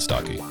 Dan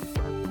Stocky.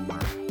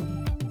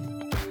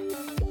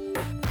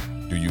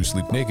 Do You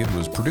Sleep Naked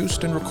was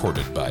produced and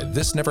recorded by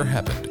This Never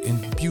Happened in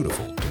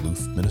beautiful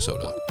Duluth,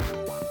 Minnesota.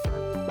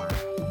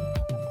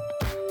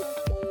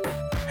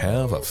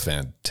 Have a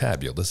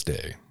fantabulous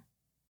day.